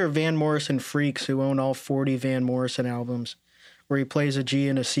sure there are Van Morrison freaks who own all 40 Van Morrison albums where he plays a G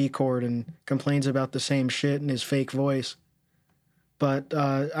and a C chord and complains about the same shit in his fake voice. But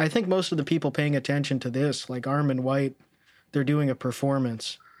I think most of the people paying attention to this, like Armin White, they're doing a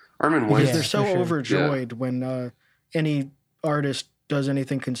performance. Armin White, they're so overjoyed when any artist does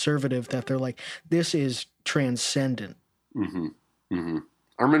anything conservative that they're like, this is transcendent. Mm-hmm. Mm-hmm.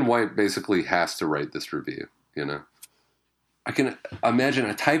 Armin White basically has to write this review, you know? I can imagine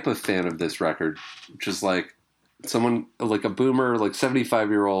a type of fan of this record, which is like someone like a boomer, like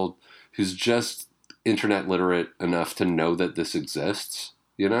 75-year-old who's just internet literate enough to know that this exists,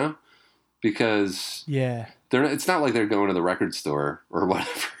 you know? Because it's not like they're going to the record store or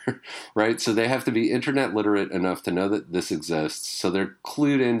whatever, right? So they have to be internet literate enough to know that this exists. So they're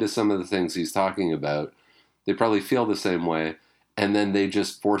clued into some of the things he's talking about. They probably feel the same way. And then they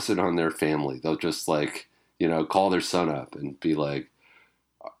just force it on their family. They'll just like, call their son up and be like,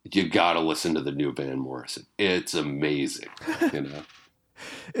 you got to listen to the new Van Morrison. It's amazing.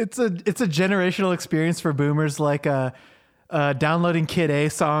 It's a generational experience for boomers, like downloading Kid A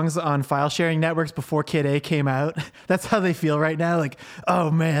songs on file sharing networks before Kid A came out. That's how they feel right now. Like, oh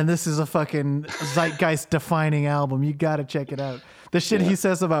man, this is a fucking zeitgeist defining album. You got to check it out. The shit he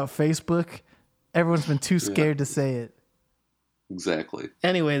says about Facebook, everyone's been too scared to say it. Exactly.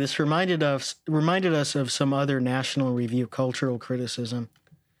 Anyway, this reminded us of some other National Review cultural criticism.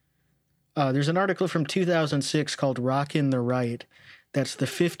 There's an article from 2006 called Rockin' the Right. That's the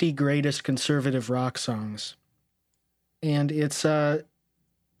 50 greatest conservative rock songs. And it's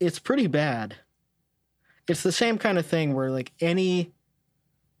pretty bad. It's the same kind of thing where like any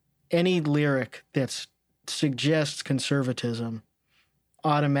lyric that suggests conservatism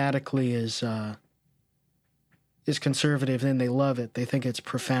automatically is conservative, and they love it. They think it's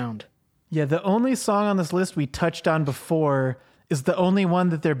profound. Yeah, the only song on this list we touched on before is the only one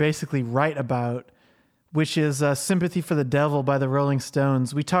that they're basically right about, which is Sympathy for the Devil by the Rolling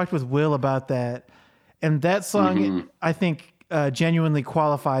Stones. We talked with Will about that, and that song, I think, genuinely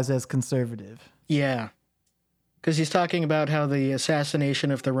qualifies as conservative. Yeah, because he's talking about how the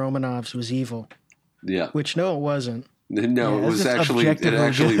assassination of the Romanovs was evil. Yeah. Which, no, it wasn't. No, Yeah, it was actually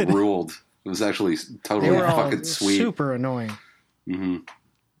good. ruled. It was actually totally They were all fucking sweet. super annoying. Mm-hmm.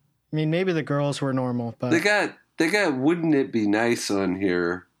 I mean, maybe the girls were normal, but They got Wouldn't It Be Nice on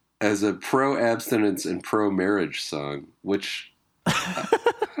here as a pro-abstinence and pro-marriage song, which I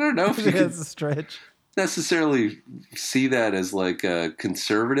don't know if you That's could a stretch. necessarily see that as like a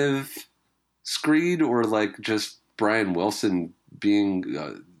conservative screed or like just Brian Wilson being,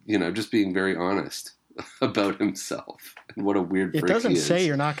 just being very honest about himself and what a weird it freak doesn't he is. say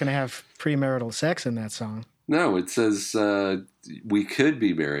you're not going to have premarital sex in that song. No, it says we could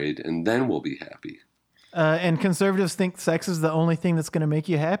be married and then we'll be happy. And conservatives think sex is the only thing that's going to make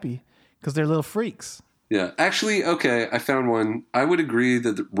you happy because they're little freaks. Yeah, actually, okay, I found one. I would agree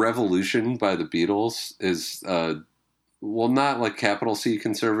that the Revolution by the Beatles is, not like capital C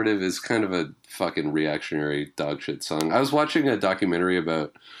conservative, is kind of a fucking reactionary dogshit song. I was watching a documentary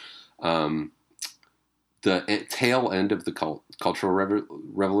about the tail end of the Cultural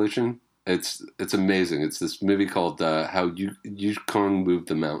Revolution. It's amazing. It's this movie called How Yukon Moved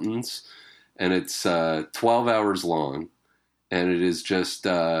the Mountains, and it's 12 hours long, and it is just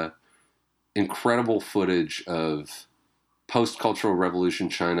incredible footage of post-cultural revolution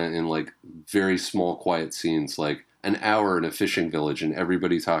China in like very small, quiet scenes, like an hour in a fishing village, and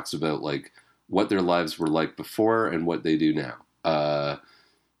everybody talks about like what their lives were like before and what they do now.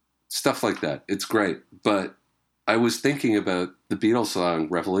 Stuff like that. It's great. But I was thinking about the Beatles song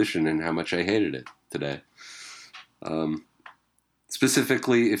Revolution and how much I hated it today.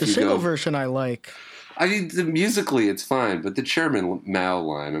 Specifically, if The you single go... version I like. I mean, musically it's fine, but the Chairman Mao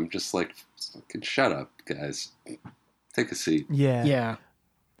line, I'm just like, fucking shut up, guys. Take a seat. Yeah. Yeah.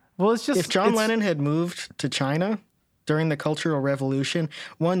 Well, it's just... If John it's- Lennon had moved to China during the Cultural Revolution,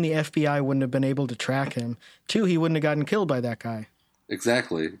 one, the FBI wouldn't have been able to track him. Two, he wouldn't have gotten killed by that guy.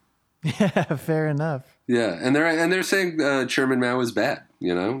 Exactly. Yeah, fair enough. Yeah, and they're saying Chairman Mao is bad.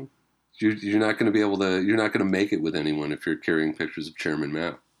 You're not going to be able to. You're not going to make it with anyone if you're carrying pictures of Chairman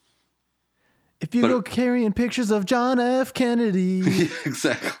Mao. If you go carrying pictures of John F. Kennedy. Yeah,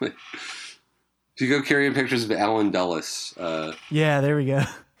 exactly. If you go carrying pictures of Alan Dulles. Yeah, there we go.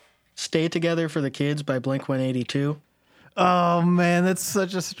 Stay Together for the Kids by Blink-182. Oh, man, that's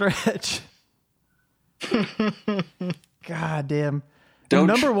such a stretch. God damn.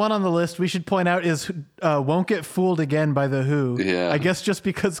 Number one on the list, we should point out, is Won't Get Fooled Again by The Who. Yeah. I guess just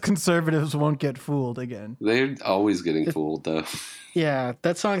because conservatives won't get fooled again. They're always getting fooled, though. Yeah,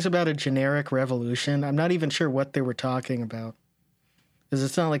 that song's about a generic revolution. I'm not even sure what they were talking about. Because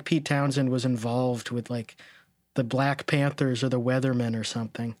it's not like Pete Townsend was involved with, like, the Black Panthers or the Weathermen or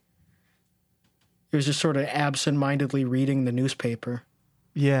something. He was just sort of absent-mindedly reading the newspaper.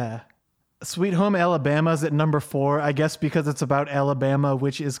 Yeah. Sweet Home Alabama's at number 4, I guess because it's about Alabama,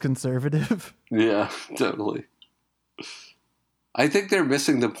 which is conservative. Yeah, totally. I think they're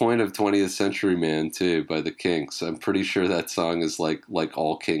missing the point of 20th Century Man, too, by the Kinks. I'm pretty sure that song is like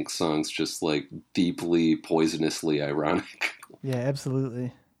all Kinks songs, just like deeply, poisonously ironic. Yeah,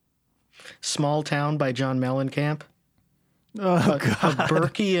 absolutely. Small Town by John Mellencamp. Oh, A God.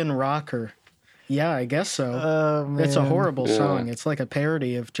 Berkey and Rocker. Yeah, I guess so. Oh, man. It's a horrible Yeah. song. It's like a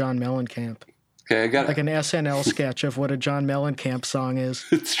parody of John Mellencamp. Okay, I got Like an SNL sketch of what a John Mellencamp song is.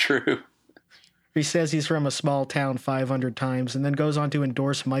 It's true. He says he's from a small town 500 times and then goes on to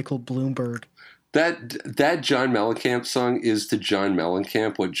endorse Michael Bloomberg. That John Mellencamp song is to John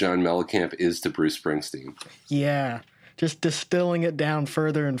Mellencamp what John Mellencamp is to Bruce Springsteen. Yeah, just distilling it down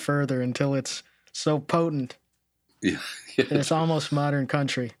further and further until it's so potent. Yeah. that it's almost modern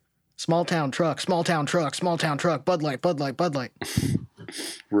country. Small town truck, small town truck, small town truck, Bud Light, Bud Light, Bud Light.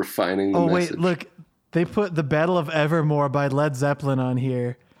 Refining the message. Wait, look. They put The Battle of Evermore by Led Zeppelin on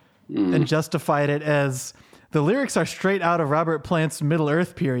here and justified it as the lyrics are straight out of Robert Plant's Middle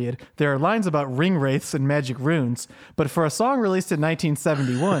Earth period. There are lines about ring wraiths and magic runes, but for a song released in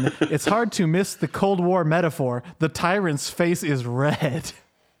 1971, it's hard to miss the Cold War metaphor. The tyrant's face is red.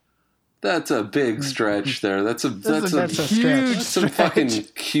 That's a big stretch there. That's a huge some fucking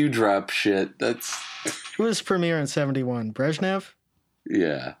Q drop shit. That's Who was premiere in 71? Brezhnev?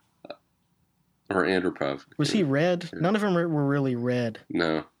 yeah. Or Andropov. Was he red? None of them were really red.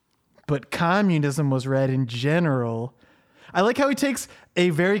 No. But communism was red in general. I like how he takes a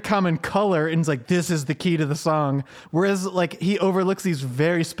very common color and is like, this is the key to the song. Whereas like he overlooks these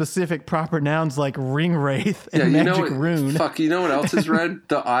very specific proper nouns like ring wraith and magic rune. Fuck, you know what else is red?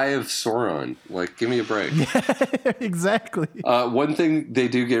 The Eye of Sauron. Like, give me a break. Yeah, exactly. One thing they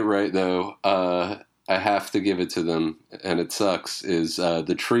do get right, though, I have to give it to them, and it sucks, is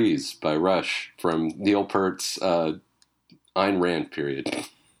The Trees by Rush from Neil Peart's Ayn Rand period.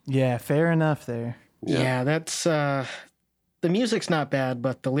 Yeah, fair enough there. Yeah, that's... the music's not bad,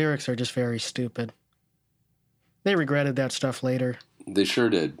 but the lyrics are just very stupid. They regretted that stuff later. They sure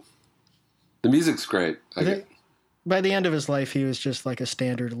did. The music's great. By the end of his life, he was just like a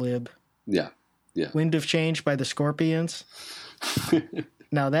standard lib. Yeah. Wind of Change by the Scorpions.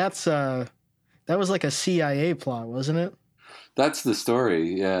 Now that's... that was like a CIA plot, wasn't it? That's the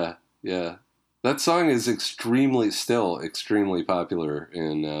story, yeah. That song is extremely popular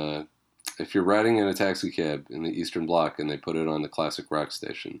in if you're riding in a taxi cab in the Eastern Bloc and they put it on the classic rock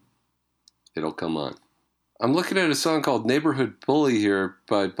station, it'll come on. I'm looking at a song called Neighborhood Bully here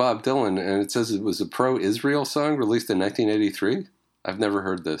by Bob Dylan, and it says it was a pro-Israel song released in 1983. I've never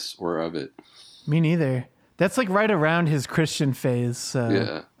heard this or of it. Me neither. That's like right around his Christian phase, so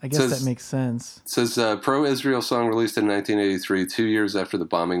yeah. I guess that makes sense. It says pro-Israel song released in 1983, 2 years after the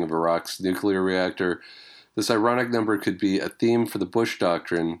bombing of Iraq's nuclear reactor. This ironic number could be a theme for the Bush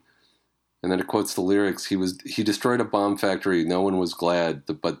Doctrine. And then it quotes the lyrics. He destroyed a bomb factory. No one was glad,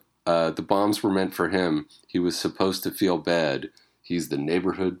 but the bombs were meant for him. He was supposed to feel bad. He's the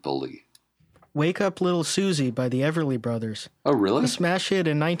neighborhood bully. Wake Up Little Susie by the Everly Brothers. Oh, really? A smash hit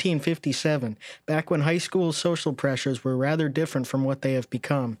in 1957, back when high school social pressures were rather different from what they have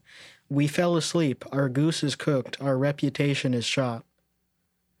become. We fell asleep, our goose is cooked, our reputation is shot.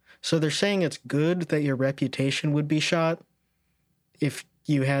 So they're saying it's good that your reputation would be shot if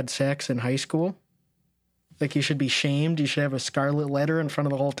you had sex in high school? Like you should be shamed, you should have a scarlet letter in front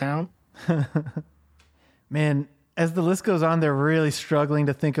of the whole town? Man, as the list goes on, they're really struggling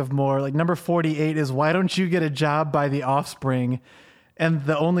to think of more. Like number 48 is Why Don't You Get a Job by The Offspring? And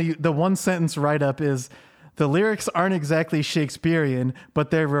the one sentence write-up is, the lyrics aren't exactly Shakespearean, but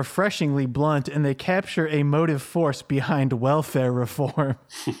they're refreshingly blunt and they capture a motive force behind welfare reform.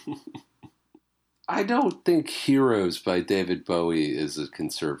 I don't think Heroes by David Bowie is a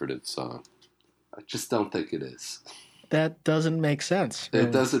conservative song. I just don't think it is. That doesn't make sense. Really.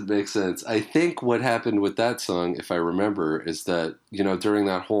 It doesn't make sense. I think what happened with that song, if I remember, is that, during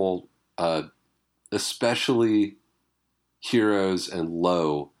that whole, especially Heroes and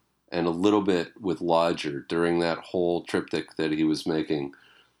Low, and a little bit with Lodger, during that whole triptych that he was making,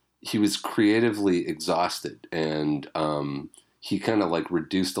 he was creatively exhausted, and he kind of like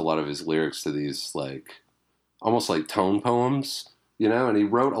reduced a lot of his lyrics to these like almost like tone poems, and he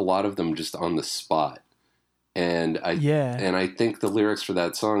wrote a lot of them just on the spot. And I think the lyrics for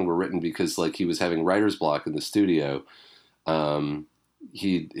that song were written because like he was having writer's block in the studio.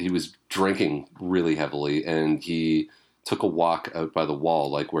 He was drinking really heavily, and he took a walk out by the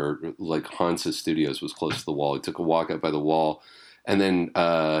wall, like where like Hans's Studios was close to the wall. He took a walk out by the wall, and then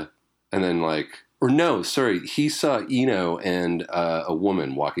he saw Eno and a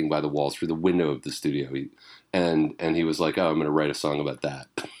woman walking by the wall through the window of the studio. And he was like, "Oh, I'm going to write a song about that."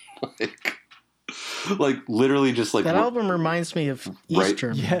 like literally just like that album reminds me of East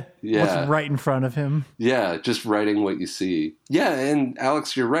Germany. Yeah. What's right in front of him. Yeah. Just writing what you see. Yeah. And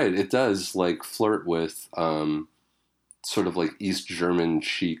Alex, you're right. It does like flirt with, sort of like East German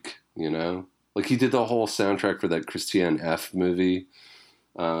chic, like he did the whole soundtrack for that Christiane F movie.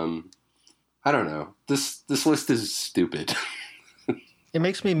 I don't know. This list is stupid. It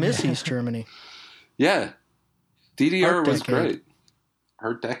makes me miss East Germany. Yeah. DDR was great.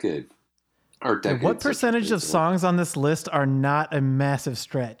 Art Decade. What percentage of songs on this list are not a massive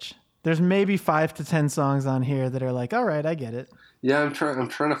stretch? There's maybe 5 to 10 songs on here that are like, all right, I get it. Yeah, I'm trying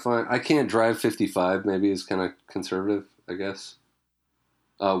to find. I Can't Drive 55 maybe is kind of conservative, I guess.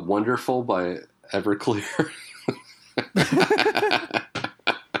 Wonderful by Everclear.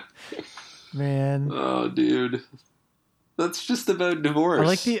 Man. Oh, dude. That's just about divorce.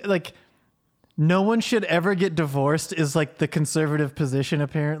 I like no one should ever get divorced is like the conservative position,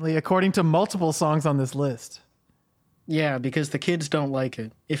 apparently, according to multiple songs on this list. Yeah, because the kids don't like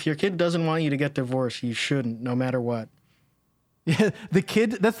it. If your kid doesn't want you to get divorced, you shouldn't, no matter what. Yeah,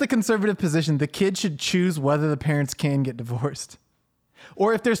 that's the conservative position. The kid should choose whether the parents can get divorced.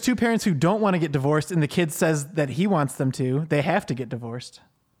 Or if there's two parents who don't want to get divorced and the kid says that he wants them to, they have to get divorced.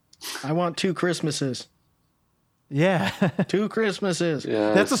 I want 2 Christmases. Yeah. 2 Christmases.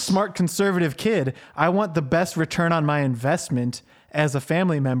 Yeah, That's a smart conservative kid. I want the best return on my investment as a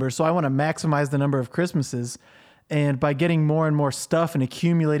family member, so I want to maximize the number of Christmases. And by getting more and more stuff and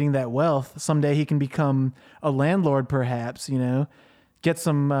accumulating that wealth, someday he can become a landlord, perhaps, get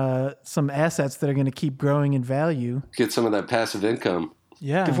some assets that are going to keep growing in value. Get some of that passive income.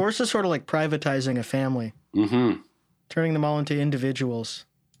 Yeah. Divorce is sort of like privatizing a family. Mm-hmm. Turning them all into individuals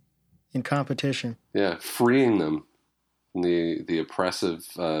in competition. Yeah, freeing them from the oppressive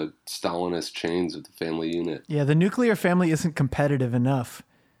Stalinist chains of the family unit. Yeah, the nuclear family isn't competitive enough.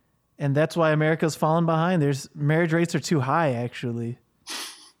 And that's why America's fallen behind. Marriage rates are too high, actually.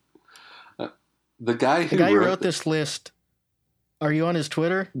 The guy who wrote this list, are you on his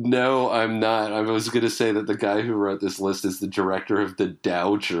Twitter? No, I'm not. I was going to say that the guy who wrote this list is the director of the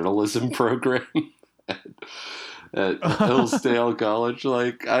Dow journalism program at Hillsdale College.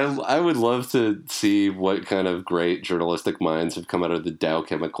 Like, I would love to see what kind of great journalistic minds have come out of the Dow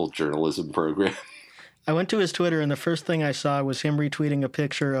Chemical Journalism program. I went to his Twitter, and the first thing I saw was him retweeting a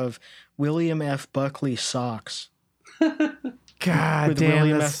picture of William F. Buckley socks. God With damn,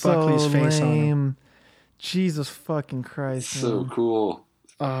 William that's F. so Buckley's face on lame. them. Jesus fucking Christ. So man. cool.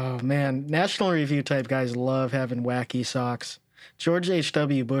 Oh, man. National Review type guys love having wacky socks. George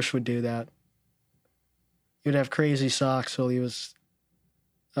H.W. Bush would do that. He would have crazy socks while he was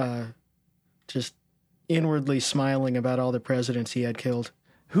just inwardly smiling about all the presidents he had killed.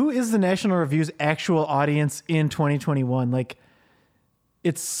 Who is the National Review's actual audience in 2021? Like,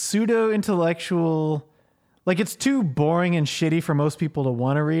 it's pseudo-intellectual. Like, it's too boring and shitty for most people to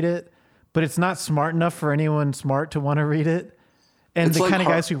want to read it, but it's not smart enough for anyone smart to want to read it. And It's the like kind of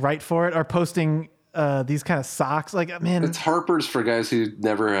guys who write for it are posting these kind of socks. Like, man. It's Harper's for guys who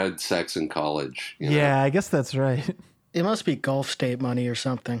never had sex in college. You know? Yeah, I guess that's right. It must be Gulf State money or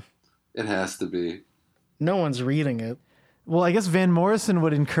something. It has to be. No one's reading it. Well, I guess Van Morrison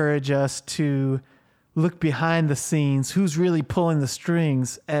would encourage us to look behind the scenes. Who's really pulling the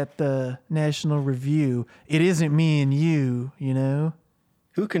strings at the National Review? It isn't me and you,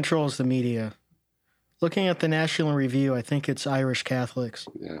 Who controls the media? Looking at the National Review, I think it's Irish Catholics.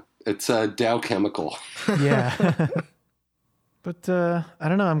 Yeah. It's Dow Chemical. Yeah. But I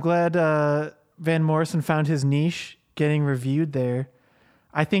don't know. I'm glad Van Morrison found his niche getting reviewed there.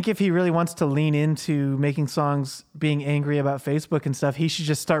 I think if he really wants to lean into making songs being angry about Facebook and stuff, he should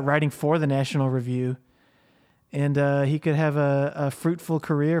just start writing for the National Review. And he could have a fruitful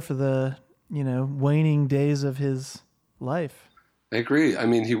career for the, waning days of his life. I agree. I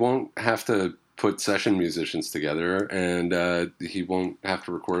mean, he won't have to put session musicians together, and he won't have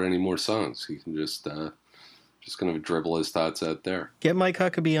to record any more songs. He can just kind of dribble his thoughts out there. Get Mike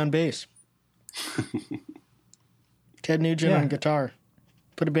Huckabee on bass. Ted Nugent on guitar.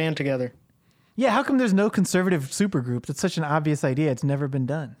 Put a band together. Yeah, how come there's no conservative supergroup? That's such an obvious idea. It's never been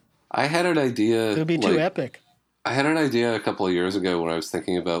done. I had an idea. It would be too epic. I had an idea a couple of years ago when I was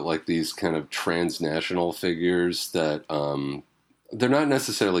thinking about like these kind of transnational figures that they're not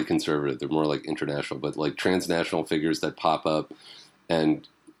necessarily conservative. They're more like international, but like transnational figures that pop up and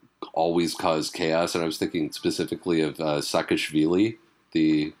always cause chaos. And I was thinking specifically of Saakashvili,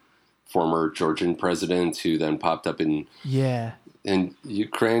 the former Georgian president who then popped up in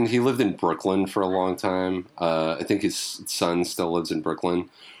Ukraine. He lived in Brooklyn for a long time. I think his son still lives in Brooklyn.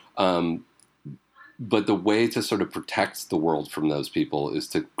 But the way to sort of protect the world from those people is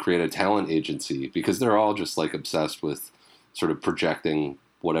to create a talent agency, because they're all just like obsessed with sort of projecting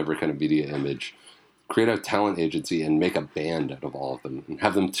whatever kind of media image. Create a talent agency and make a band out of all of them and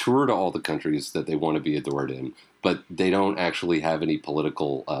have them tour to all the countries that they want to be adored in, but they don't actually have any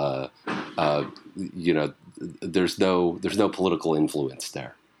political, there's no political influence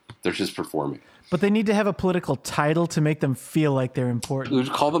there. They're just performing. But they need to have a political title to make them feel like they're important. We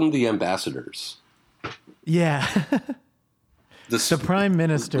would call them the ambassadors. Yeah. The prime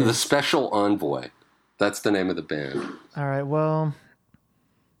minister. The special envoy. That's the name of the band. All right. Well,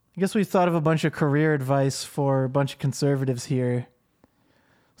 I guess we thought of a bunch of career advice for a bunch of conservatives here.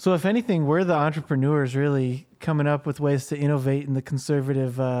 So if anything, we're the entrepreneurs really coming up with ways to innovate in the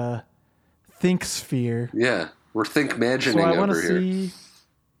conservative think sphere. Yeah, we're think-imagining over here.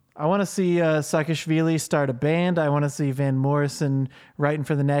 I want to see Saakashvili start a band. I want to see Van Morrison writing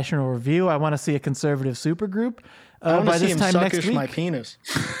for the National Review. I want to see a conservative supergroup. I want by to see this him time next suckish week. my penis.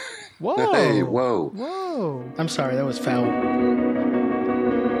 Whoa! Hey, whoa. Whoa! I'm sorry, that was foul.